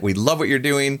amazing, we love what you're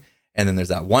doing, and then there's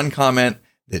that one comment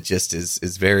that just is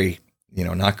very,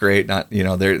 not great, not,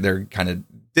 they're kind of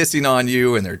dissing on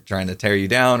you and they're trying to tear you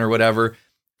down or whatever,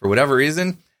 for whatever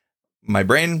reason, my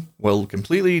brain will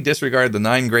completely disregard the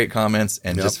 9 great comments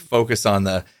and just focus on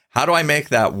how do I make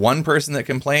that one person that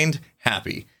complained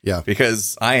happy? Yeah.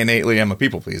 Because I innately am a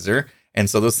people pleaser. And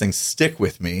so those things stick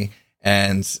with me.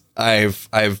 And I've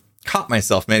caught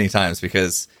myself many times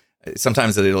because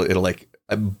sometimes it'll like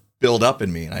build up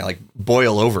in me and I like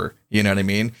boil over, you know what I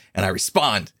mean? And I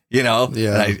respond, and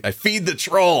I feed the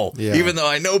troll, even though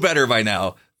I know better by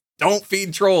now. Don't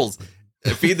feed trolls.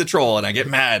 Feed the troll, and I get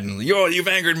mad, and you've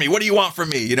angered me. What do you want from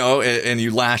me? And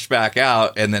you lash back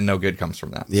out, and then no good comes from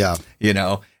that. Yeah.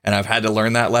 And I've had to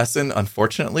learn that lesson,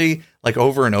 unfortunately, like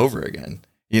over and over again.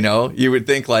 You would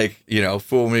think like,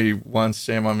 fool me once,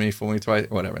 shame on me, fool me twice,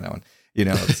 whatever that one.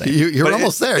 You're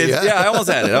almost there. Yeah, I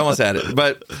almost had it.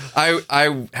 But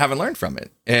I haven't learned from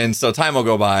it. And so time will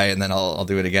go by, and then I'll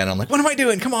do it again. I'm like, what am I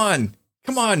doing? Come on,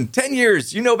 10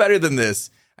 years. You know better than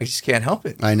this. I just can't help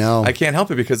it. I know. I can't help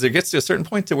it because it gets to a certain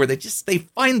point to where they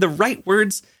find the right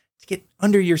words to get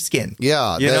under your skin.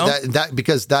 Yeah. That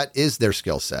because that is their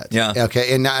skill set. Yeah.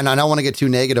 Okay. And I don't want to get too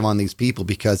negative on these people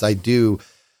because I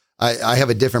have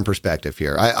a different perspective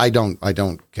here. I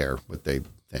don't care what they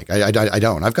think. I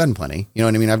don't. I've gotten plenty. You know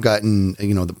what I mean? I've gotten,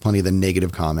 plenty of the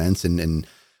negative comments and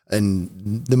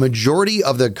the majority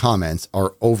of the comments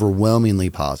are overwhelmingly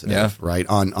positive, right?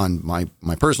 On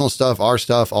my personal stuff, our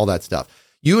stuff, all that stuff.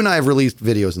 You and I have released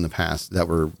videos in the past that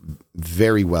were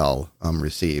very well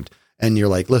received. And you're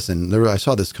like, listen, I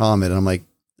saw this comment and I'm like,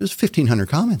 there's 1,500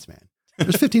 comments, man.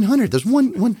 There's 1,500. There's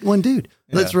one dude.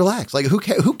 Let's relax. Like, who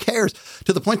cares?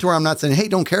 To the point to where I'm not saying, hey,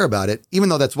 don't care about it. Even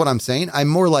though that's what I'm saying, I'm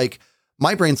more like,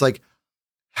 my brain's like,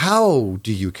 how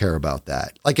do you care about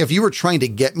that? Like, if you were trying to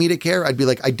get me to care, I'd be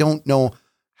like, I don't know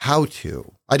how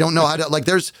to. I don't know how to, like,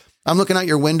 I'm looking out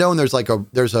your window and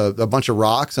there's a bunch of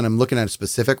rocks and I'm looking at a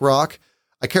specific rock.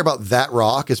 I care about that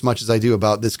rock as much as I do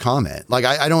about this comment. Like,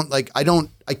 I don't,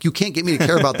 you can't get me to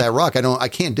care about that rock. I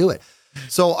can't do it.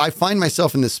 So I find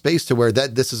myself in this space to where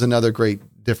this is another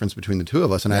great difference between the two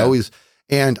of us. And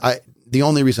the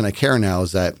only reason I care now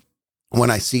is that when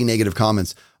I see negative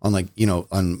comments on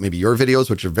on maybe your videos,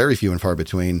 which are very few and far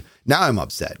between, now I'm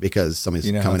upset because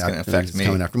somebody's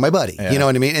coming after my buddy. Yeah. You know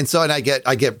what I mean? And so, and I get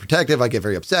protective. I get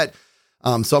very upset.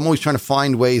 So I'm always trying to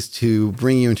find ways to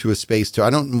bring you into a space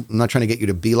I'm not trying to get you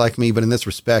to be like me, but in this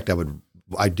respect,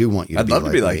 I do want you to be like me. I'd love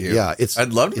to be like you. Yeah.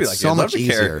 I'd love to be like you. So much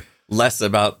easier. Less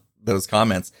about those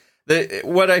comments.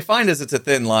 What I find is it's a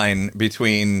thin line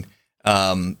between,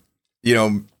 me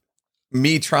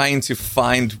trying to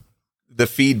find the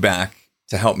feedback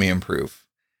to help me improve.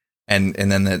 And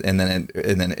then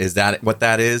is that what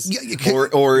that is? Yeah,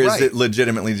 or is it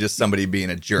legitimately just somebody being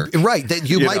a jerk? Right. That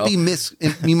you might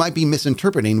be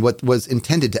misinterpreting what was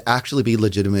intended to actually be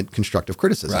legitimate constructive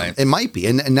criticism. Right. It might be.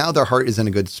 And now their heart is in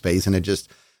a good space and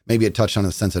maybe it touched on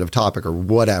a sensitive topic or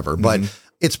whatever. But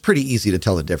it's pretty easy to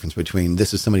tell the difference between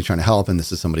this is somebody trying to help and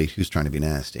this is somebody who's trying to be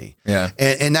nasty. Yeah.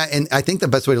 And I think the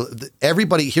best way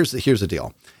here's the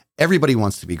deal. Everybody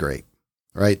wants to be great.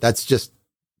 Right.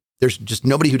 There's just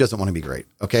nobody who doesn't want to be great.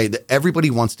 Okay. Everybody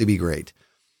wants to be great,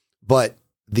 but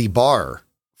the bar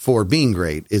for being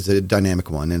great is a dynamic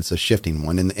one and it's a shifting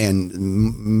one.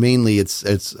 And mainly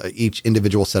it's each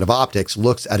individual set of optics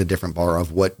looks at a different bar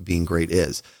of what being great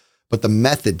is, but the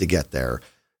method to get there,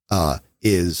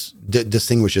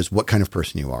 distinguishes what kind of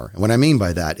person you are. And what I mean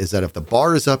by that is that if the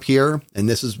bar is up here and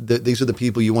these are the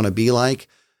people you want to be like,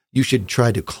 you should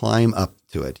try to climb up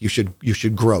to it. You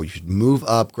should grow. You should move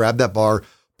up, grab that bar,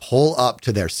 pull up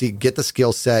to there, get the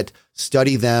skill set,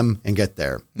 study them and get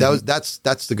there.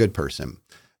 That's the good person.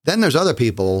 Then there's other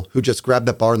people who just grab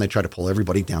that bar and they try to pull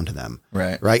everybody down to them.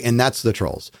 Right. Right. And that's the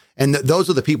trolls. And those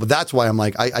are the people. That's why I'm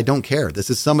like, I don't care. This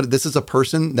is a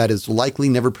person that has likely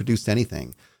never produced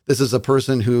anything. This is a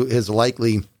person who has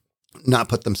likely not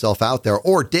put themselves out there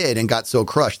or did and got so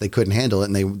crushed they couldn't handle it.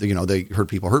 And they hurt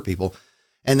people.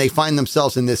 And they find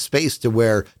themselves in this space to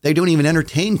where they don't even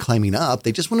entertain climbing up.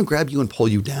 They just want to grab you and pull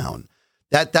you down.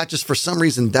 That just for some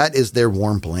reason, that is their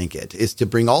warm blanket, is to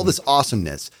bring all this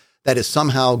awesomeness that is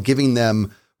somehow giving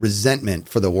them resentment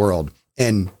for the world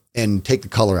and take the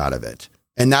color out of it.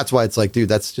 And that's why it's like, dude,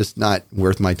 that's just not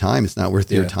worth my time. It's not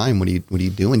worth your time. What are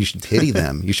you doing? You should pity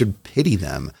them. You should pity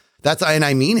them. And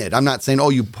I mean it. I'm not saying, oh,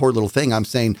 you poor little thing. I'm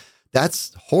saying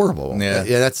That's horrible. Yeah,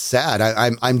 that's sad.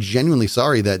 I'm genuinely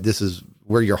sorry that this is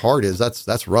where your heart is.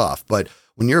 That's rough. But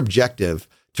when your objective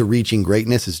to reaching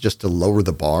greatness is just to lower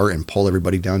the bar and pull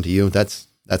everybody down to you, that's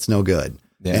no good.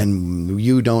 Yeah. And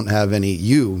you don't have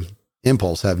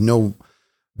Impulse have no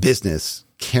business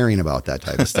caring about that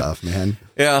type of stuff, man.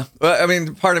 Yeah. Well, I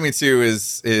mean, part of me too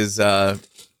is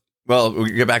well,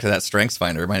 we get back to that strengths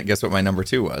finder. Guess what my number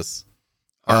 2 was?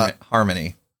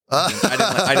 Harmony.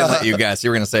 I didn't let you guess. You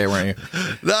were going to say it, weren't you?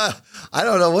 Nah, I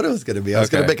don't know what it was going to be. I was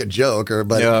going to make a joke,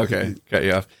 but yeah, okay, cut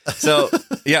you off. So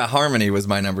yeah, harmony was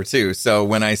my number 2. So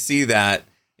when I see that,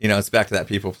 it's back to that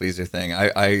people pleaser thing.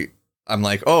 I'm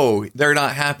like, oh, they're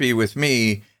not happy with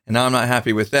me, and now I'm not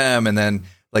happy with them, and then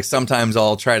like sometimes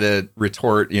I'll try to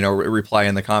retort, reply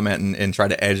in the comment and try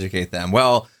to educate them.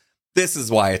 Well, this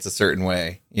is why it's a certain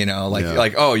way,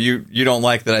 like, oh, you don't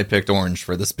like that I picked orange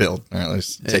for this build. All right,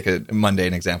 let's take a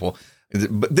mundane example.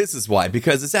 But this is why,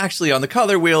 because it's actually on the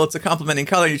color wheel. It's a complementing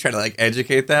color. You try to like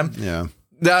educate them. Yeah,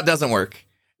 that doesn't work.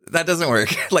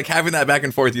 Like having that back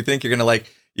and forth, you think you're going to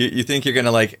you think you're going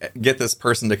to like get this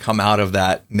person to come out of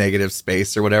that negative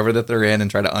space or whatever that they're in and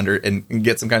try to and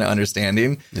get some kind of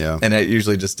understanding. Yeah. And it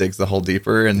usually just digs the hole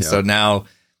deeper. And so now,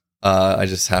 I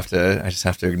just have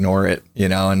to ignore it,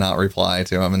 and not reply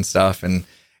to them and stuff. And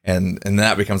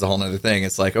that becomes a whole nother thing.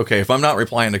 It's like, okay, if I'm not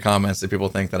replying to comments that people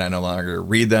think that I no longer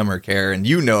read them or care, and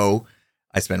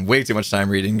I spend way too much time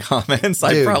reading comments. Dude.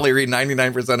 I probably read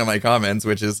 99% of my comments,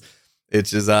 which is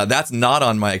that's not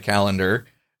on my calendar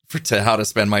to how to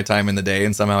spend my time in the day.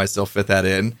 And somehow I still fit that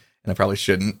in, and I probably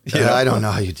shouldn't. I don't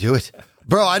know how you do it,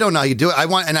 bro. I don't know how you do it. I'm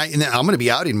going to be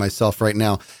outing myself right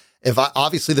now.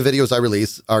 Obviously the videos I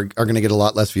release are going to get a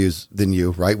lot less views than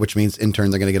you, right? Which means in turn,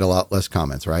 they're going to get a lot less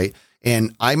comments, right?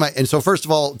 And so first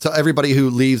of all, to everybody who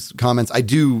leaves comments, I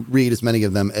do read as many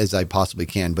of them as I possibly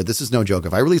can, but this is no joke.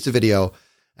 If I release a video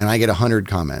and I get 100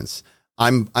 comments,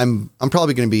 I'm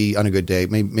probably going to be on a good day.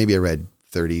 Maybe I read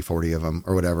 30, 40 of them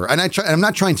or whatever. And I'm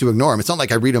not trying to ignore them. It's not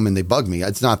like I read them and they bug me.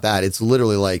 It's not that. It's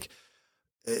literally like,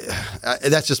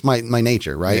 that's just my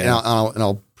nature. Right. Yeah. And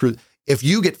I'll prove. If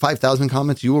you get 5,000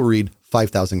 comments, you will read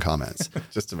 5,000 comments.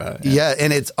 Just about. Yeah.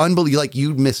 And it's unbelievable. Like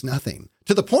you miss nothing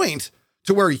to the point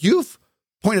to where you've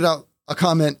pointed out a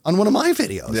comment on one of my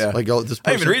videos. Yeah. Like, oh, this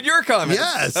person. I even read your comments.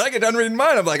 Yes. And I get done reading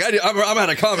mine. I'm like, I'm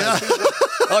out of comments. Yeah.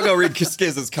 I'll go read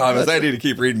Skiz's comments. I need to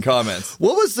keep reading comments.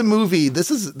 What was the movie? This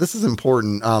is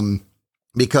important.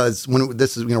 Because when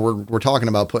this is, we're talking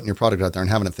about putting your product out there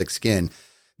and having a thick skin.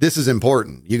 This is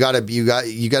important.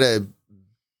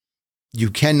 You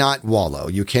cannot wallow.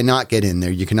 You cannot get in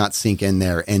there. You cannot sink in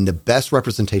there. And the best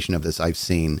representation of this I've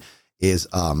seen is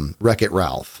Wreck-It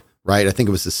Ralph, right? I think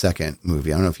it was the second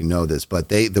movie. I don't know if you know this, but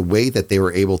the way that they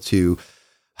were able to,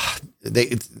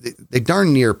 they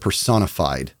darn near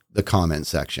personified the comment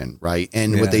section, right?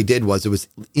 And what they did was it was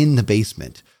in the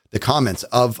basement. The comments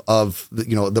of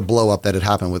the blow up that had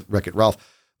happened with Wreck-It Ralph.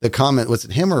 The comment, was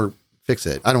it him or Fix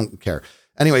It? I don't care.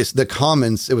 Anyways, the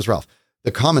comments, it was Ralph.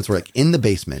 The comments were like in the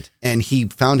basement, and he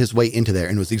found his way into there,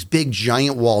 and it was these big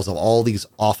giant walls of all these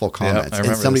awful comments.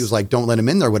 And somebody was like, don't let him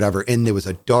in there, or whatever. And there was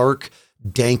a dark,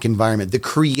 dank environment. The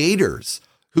creators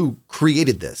who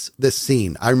created this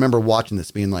scene, I remember watching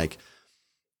this being like,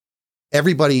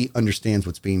 everybody understands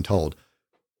what's being told.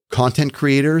 Content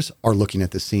creators are looking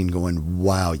at the scene going,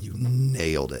 wow, you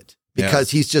nailed it.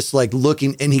 Because he's just like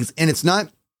looking, and it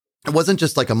wasn't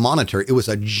just like a monitor. It was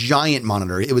a giant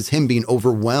monitor. It was him being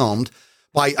overwhelmed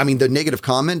by, the negative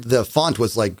comment, the font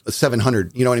was like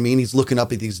 700, you know what I mean? He's looking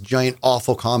up at these giant,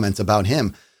 awful comments about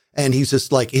him. And he's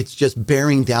just like, it's just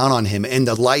bearing down on him. And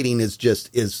the lighting is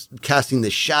casting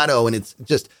this shadow. And it's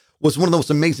just was one of the most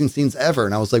amazing scenes ever.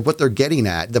 And I was like, what they're getting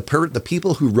at, the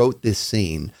people who wrote this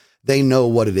scene, they know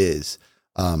what it is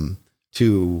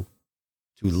to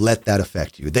let that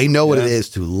affect you. They know what it is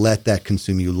to let that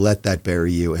consume you, let that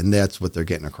bury you. And that's what they're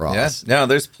getting across. Yes. No,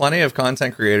 there's plenty of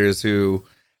content creators who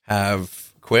have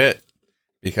quit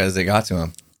because they got to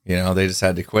them. They just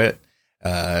had to quit.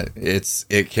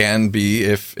 It can be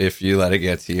if you let it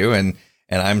get to you. And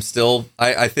I'm still,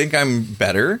 I think I'm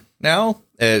better now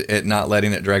at not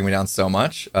letting it drag me down so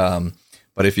much.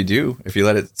 But if you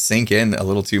let it sink in a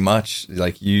little too much,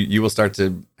 like you will start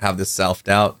to have this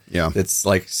self-doubt. Yeah. It's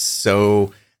like,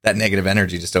 so that negative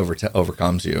energy just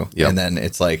overcomes you. Yep. And then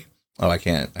it's like, oh, I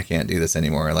can't do this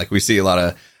anymore. Like we see a lot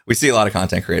of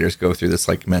content creators go through this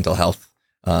like mental health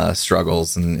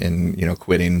struggles and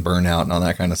quitting, burnout and all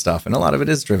that kind of stuff. And a lot of it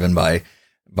is driven by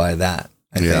that,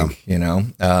 I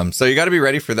think, so you got to be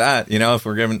ready for that. If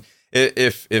we're given,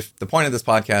 if the point of this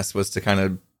podcast was to kind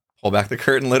of pull back the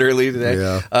curtain literally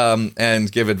today,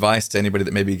 and give advice to anybody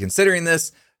that may be considering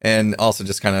this, and also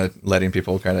just kind of letting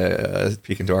people kind of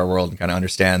peek into our world and kind of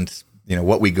understand,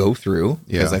 what we go through.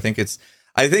 Because I think it's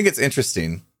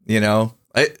interesting,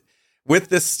 with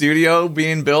this studio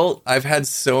being built, I've had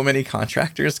so many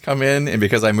contractors come in, and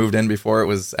because I moved in before it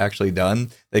was actually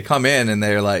done, they come in and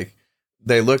they're like,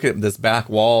 they look at this back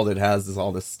wall that has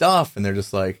all this stuff, and they're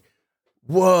just like,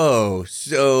 whoa,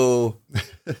 so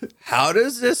how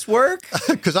does this work?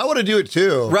 Because I want to do it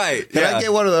too. Right. Can I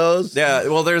get one of those? Yeah,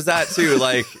 well, there's that too.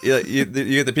 Like, you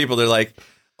get the people, they're like,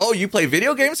 oh, you play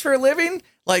video games for a living?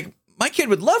 Like, my kid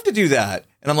would love to do that.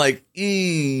 And I'm like,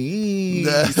 you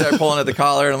start pulling at the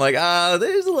collar, and I'm like,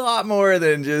 there's a lot more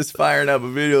than just firing up a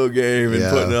video game and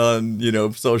putting it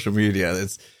on, social media.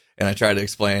 And I try to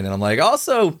explain, and I'm like,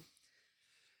 also,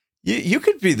 you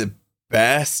could be the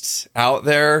best out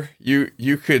there.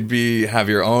 You could have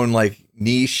your own like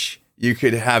niche. You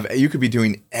could be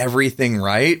doing everything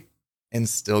right and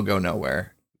still go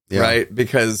nowhere. Yeah. Right?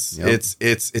 Because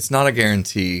it's not a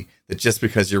guarantee that just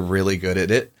because you're really good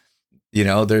at it,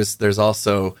 there's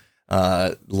also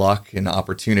luck and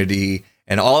opportunity,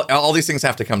 and all these things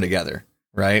have to come together,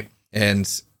 right? And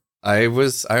I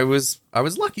was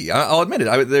lucky. I'll admit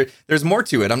it. There's more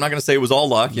to it. I'm not going to say it was all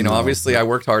luck. Obviously I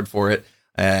worked hard for it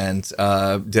and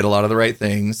did a lot of the right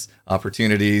things.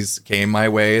 Opportunities came my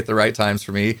way at the right times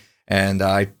for me, and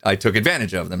I took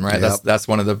advantage of them. Right. Yep. That's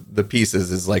one of the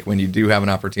pieces, is like when you do have an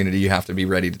opportunity, you have to be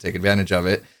ready to take advantage of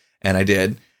it, and I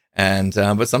did. And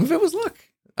but some of it was luck.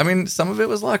 I mean, some of it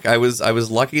was luck. I was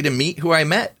lucky to meet who I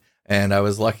met, and I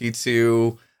was lucky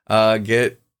to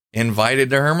get invited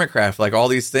to Hermitcraft. Like all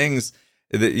these things,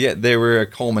 they were a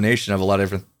culmination of a lot of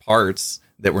different parts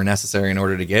that were necessary in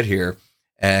order to get here.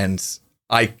 And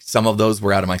some of those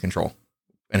were out of my control,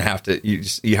 and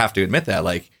you have to admit that.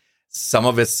 Like some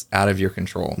of it's out of your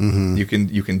control. Mm-hmm.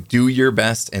 You can do your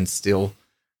best and still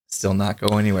not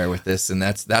go anywhere with this, and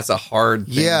that's a hard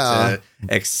thing to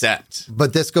accept.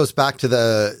 But this goes back to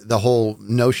the whole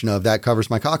notion of that covers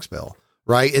my Cox bill,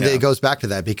 right? And it goes back to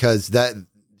that, because that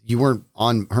you weren't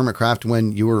on Hermitcraft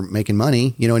when you were making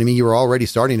money. You know what I mean? You were already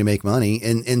starting to make money,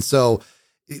 and so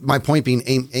my point being,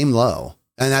 aim low.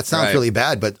 And that sounds really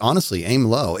bad, but honestly, aim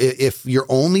low. If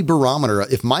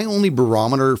my only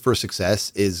barometer for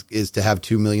success is to have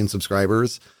 2 million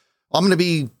subscribers, I'm going to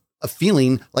be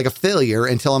feeling like a failure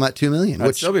until I'm at 2 million.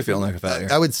 I'd still be feeling like a failure.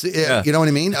 I would say, you know what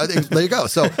I mean? There you go.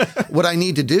 So what I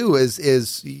need to do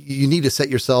is you need to set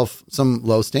yourself some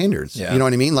low standards. Yeah. You know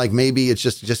what I mean? Like maybe it's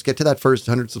just get to that first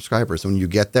 100 subscribers. When you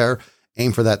get there,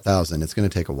 aim for that 1,000. It's going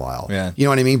to take a while. Yeah. You know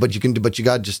what I mean? But you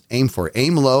got to just aim for it.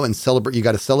 Aim low and celebrate. You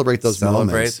got to celebrate those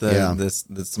moments.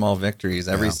 The small victories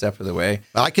every step of the way.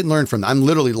 I can learn from them. I'm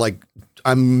literally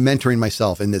I'm mentoring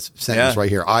myself in this sentence right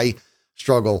here. I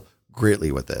struggle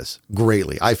greatly with this.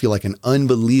 Greatly. I feel like an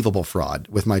unbelievable fraud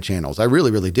with my channels. I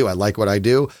really, really do. I like what I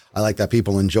do. I like that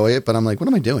people enjoy it, but I'm like, what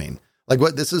am I doing? Like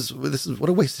this is what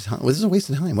a waste of time. This is a waste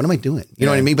of time. What am I doing? You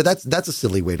know what I mean? But that's a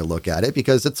silly way to look at it,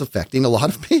 because it's affecting a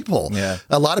lot of people. Yeah.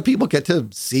 A lot of people get to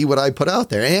see what I put out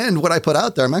there, and what I put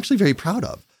out there, I'm actually very proud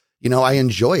of. I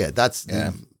enjoy it.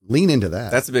 Lean into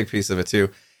that. That's a big piece of it too.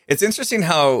 It's interesting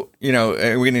how,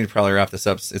 we need to probably wrap this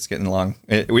up. It's getting long.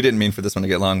 We didn't mean for this one to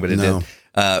get long, but it did.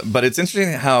 But it's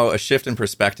interesting how a shift in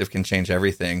perspective can change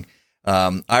everything.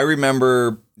 I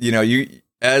remember,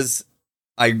 as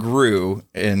I grew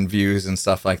in views and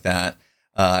stuff like that,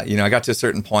 I got to a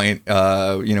certain point,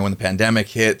 when the pandemic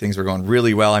hit, things were going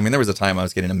really well. I mean, there was a time I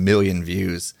was getting 1 million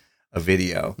views a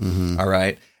video. Mm-hmm. All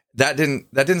right. That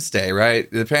didn't stay, right?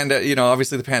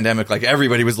 Obviously the pandemic, like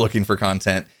everybody was looking for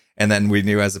content. And then we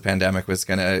knew as the pandemic was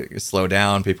going to slow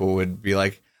down, people would be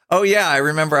like, oh yeah, I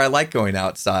remember I like going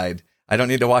outside. I don't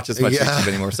need to watch as much YouTube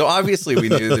anymore. So obviously we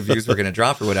knew the views were going to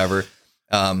drop or whatever.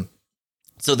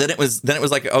 So then it was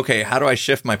like, okay, how do I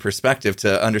shift my perspective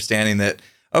to understanding that,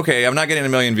 okay, I'm not getting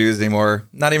 1 million views anymore.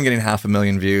 Not even getting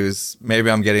 500,000 views.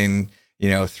 Maybe I'm getting,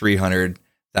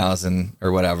 300,000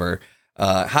 or whatever.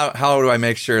 How do I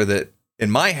make sure that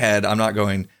in my head, I'm not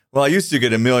going, well, I used to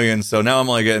get 1 million, so now I'm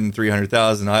only getting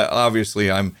 300,000.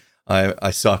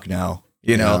 I suck now.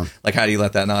 Like how do you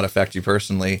let that not affect you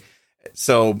personally?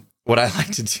 So what I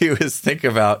like to do is think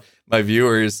about my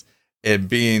viewers and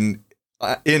being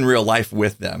in real life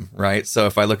with them, right? So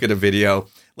if I look at a video,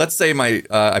 let's say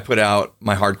I put out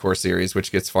my hardcore series,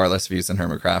 which gets far less views than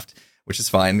Hermitcraft, which is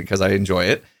fine because I enjoy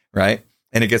it, right?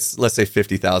 And it gets, let's say,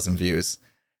 50,000 views.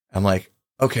 I'm like,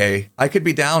 okay, I could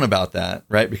be down about that,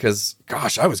 right? Because,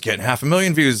 gosh, I was getting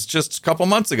 500,000 views just a couple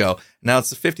months ago. Now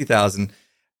it's 50,000.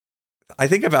 I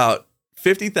think about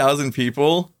 50,000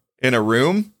 people in a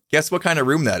room. Guess what kind of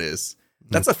room that is?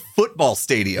 That's a football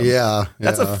stadium. Yeah.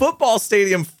 That's a football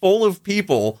stadium full of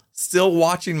people still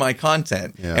watching my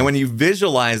content. Yeah. And when you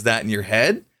visualize that in your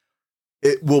head,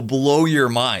 it will blow your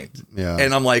mind. Yeah.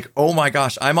 And I'm like, oh my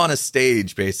gosh, I'm on a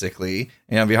stage basically,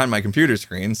 and I'm behind my computer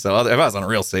screen. So if I was on a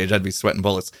real stage, I'd be sweating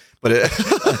bullets. But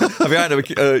I'm behind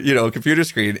a computer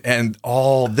screen, and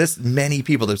all this many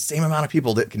people, the same amount of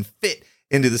people that can fit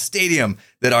into the stadium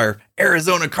that our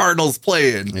Arizona Cardinals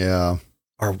play in,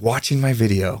 are watching my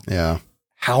video. Yeah.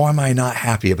 How am I not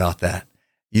happy about that?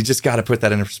 You just got to put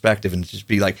that into perspective and just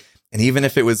be like, and even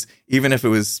if it was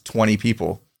 20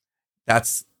 people,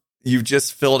 you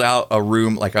just filled out a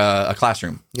room, like a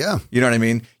classroom. Yeah. You know what I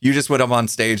mean? You just went up on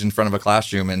stage in front of a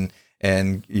classroom and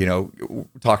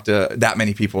talked to that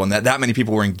many people, and that many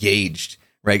people were engaged,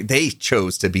 right? They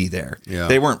chose to be there. Yeah.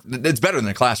 They weren't, it's better than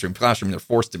a classroom. They're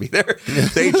forced to be there.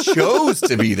 They chose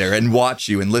to be there and watch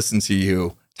you and listen to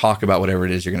you talk about whatever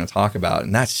it is you're going to talk about.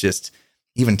 And that's just,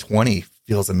 even 20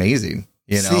 feels amazing.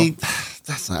 See,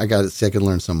 I could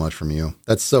learn so much from you.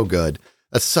 That's so good.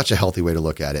 That's such a healthy way to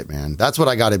look at it, man. That's what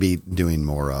I got to be doing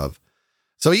more of.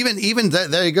 So even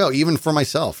there you go. Even for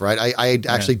myself, right? I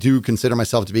actually do consider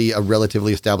myself to be a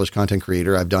relatively established content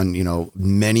creator. I've done,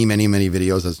 many, many, many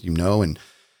videos, as you know,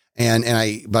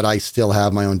 but I still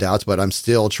have my own doubts, but I'm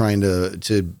still trying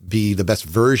to be the best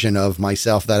version of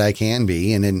myself that I can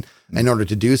be. And in order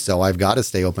to do so, I've got to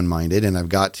stay open-minded, and I've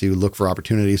got to look for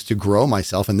opportunities to grow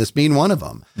myself. And this being one of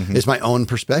them is my own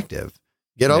perspective.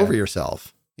 Get over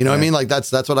yourself. You know what I mean? Like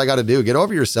that's what I got to do. Get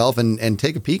over yourself and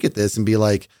take a peek at this and be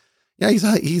like, yeah,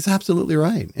 he's absolutely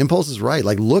right. Impulse is right.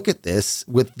 Like, look at this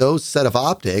with those set of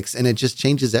optics, and it just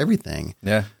changes everything.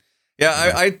 Yeah.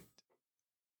 Yeah.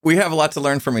 We have a lot to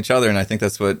learn from each other. And I think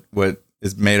that's what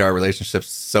has made our relationships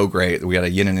so great. We got a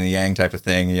yin and a yang type of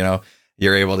thing.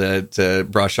 You're able to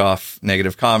brush off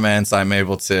negative comments. I'm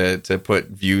able to put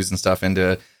views and stuff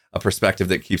into a perspective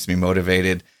that keeps me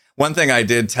motivated. One thing I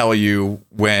did tell you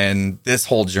when this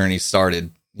whole journey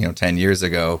started, 10 years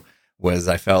ago, was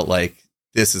I felt like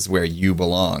this is where you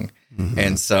belong. Mm-hmm.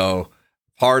 And so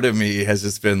part of me has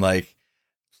just been like,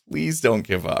 please don't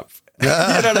give up. You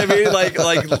know what I mean?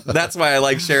 Like that's why I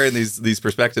like sharing these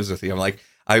perspectives with you. I'm like,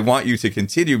 I want you to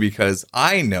continue because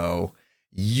I know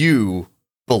you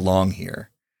belong here.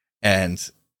 And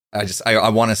I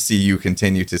want to see you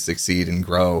continue to succeed and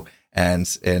grow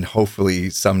and hopefully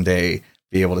someday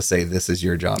be able to say this is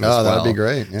your job as well. That'd be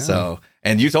great. Yeah. So,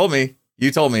 and you told me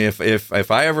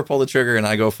if I ever pull the trigger and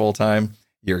I go full time,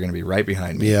 you're going to be right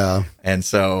behind me. Yeah. And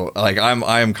so like,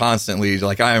 I'm constantly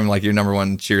like, I'm like your number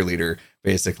one cheerleader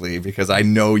basically, because I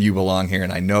know you belong here.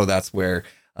 And I know that's where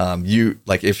you,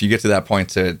 like, if you get to that point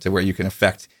to where you can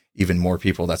affect even more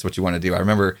people, that's what you want to do. I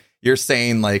remember you're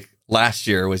saying like last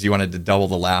year was you wanted to double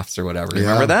the laughs or whatever. You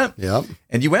remember that? Yep.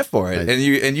 And you went for it.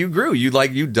 And you grew.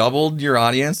 You doubled your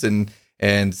audience and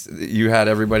you had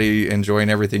everybody enjoying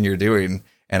everything you're doing.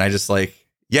 And I just like,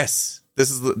 yes, this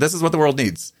is what the world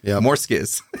needs. Yeah. More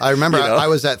skis. I remember I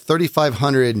was at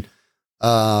 3,500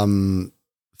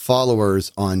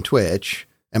 followers on Twitch,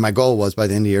 and my goal was by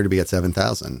the end of the year to be at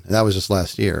 7,000. And that was just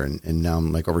last year. And now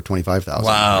I'm like over 25,000.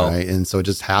 Wow. Right. And so it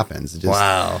just happens.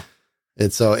 Wow.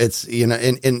 It's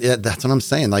and that's what I'm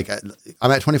saying. Like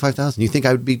I'm at 25,000. You think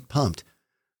I would be pumped?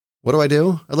 What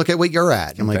do? I look at what you're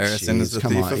at. I'm like,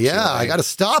 come on. Yeah. I got to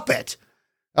stop it.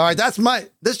 All right.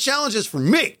 This challenge is for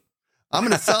me. I'm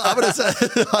going to I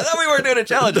thought we weren't doing a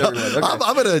challenge.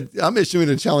 Okay. I'm issuing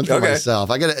a challenge for myself.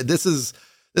 This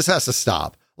has to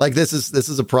stop. Like this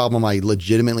is a problem I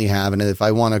legitimately have. And if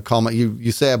I want to call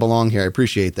you say I belong here. I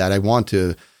appreciate that. I want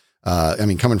to,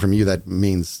 coming from you, that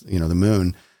means, the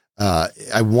moon.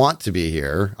 I want to be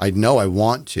here. I know I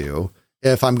want to.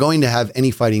 If I'm going to have any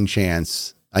fighting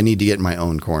chance, I need to get in my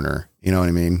own corner. You know what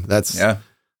I mean? That's gotta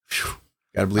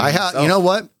believe in yourself. You know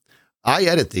what? I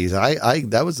edit these.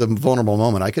 That was a vulnerable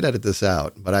moment. I could edit this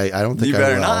out, but I don't think you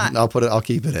better not. I'll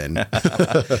keep it in.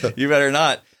 You better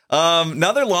not.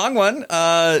 Another long one.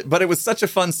 But it was such a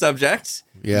fun subject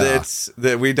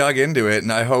that we dug into it,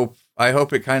 and I hope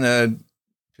it kind of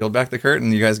peeled back the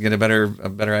curtain. You guys get a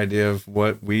better idea of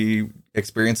what we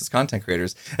experience as content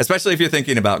creators, especially if you're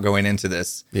thinking about going into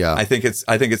this. Yeah,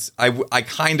 I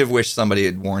kind of wish somebody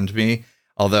had warned me,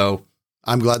 although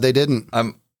I'm glad they didn't.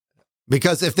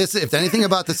 Because if anything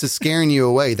about this is scaring you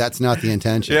away, that's not the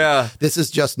intention. Yeah. This is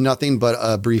just nothing but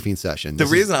a briefing session. The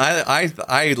reason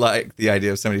I like the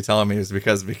idea of somebody telling me is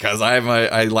because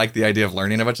I like the idea of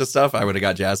learning a bunch of stuff. I would have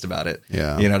got jazzed about it.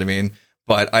 Yeah. You know what I mean?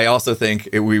 But I also think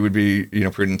we would be,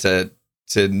 prudent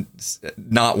to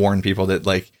not warn people that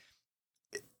like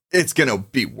it's going to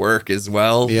be work as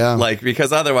well. Yeah. Like,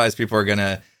 because otherwise people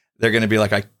they're going to be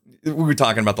like, we were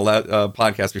talking about the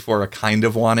podcast before, I kind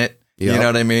of want it. you know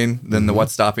what I mean, than the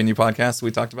What's Stopping You podcast.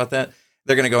 We talked about that.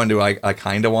 They're going to go into I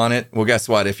kind of want it. Well, guess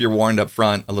what? If you're warned up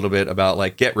front a little bit about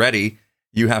like, get ready,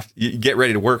 you get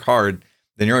ready to work hard,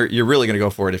 then you're really going to go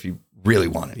for it if you really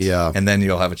want it. Yeah. And then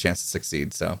you'll have a chance to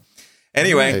succeed. So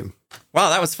anyway, wow,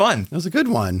 that was fun. That was a good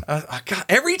one. God,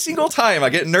 every single time I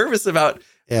get nervous about,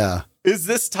 is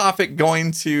this topic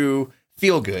going to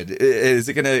feel good? Is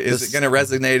it gonna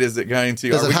resonate? Is it going to?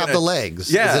 Does it have the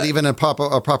legs? Yeah. Is it even a proper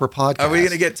podcast? Are we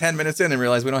gonna get 10 minutes in and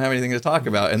realize we don't have anything to talk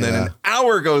about, and then an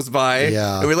hour goes by,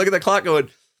 and we look at the clock going,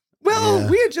 well,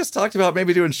 we had just talked about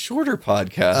maybe doing shorter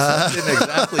podcasts. That didn't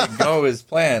exactly go as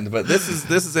planned, but this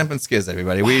is Imp and Skiz,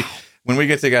 everybody. When we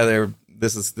get together,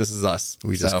 this is us.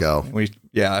 We just go.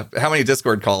 How many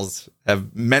Discord calls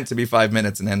have meant to be 5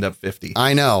 minutes and end up 50?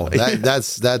 I know.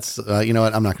 That's you know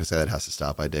what? I'm not going to say that has to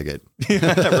stop. I dig it.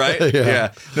 Right?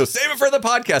 Yeah. No, save it for the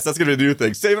podcast. That's going to be a new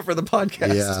thing. Save it for the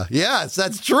podcast. Yeah. Yes,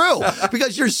 that's true.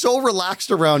 Because you're so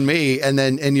relaxed around me,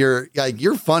 and you're like,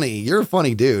 you're funny. You're a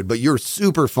funny dude, but you're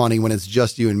super funny when it's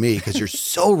just you and me because you're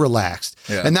so relaxed.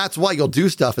 Yeah. And that's why you'll do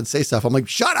stuff and say stuff. I'm like,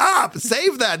 shut up,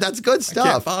 save that. That's good stuff.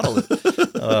 I can't bottle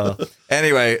it.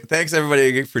 Anyway, thanks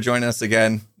everybody for joining us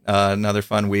again. Another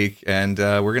fun week, and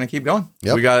we're gonna keep going.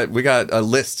 Yep. We got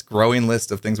a growing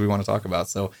list of things we want to talk about.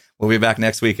 So we'll be back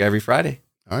next week every Friday.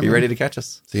 All right, be ready to catch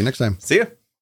us. See you next time. See you.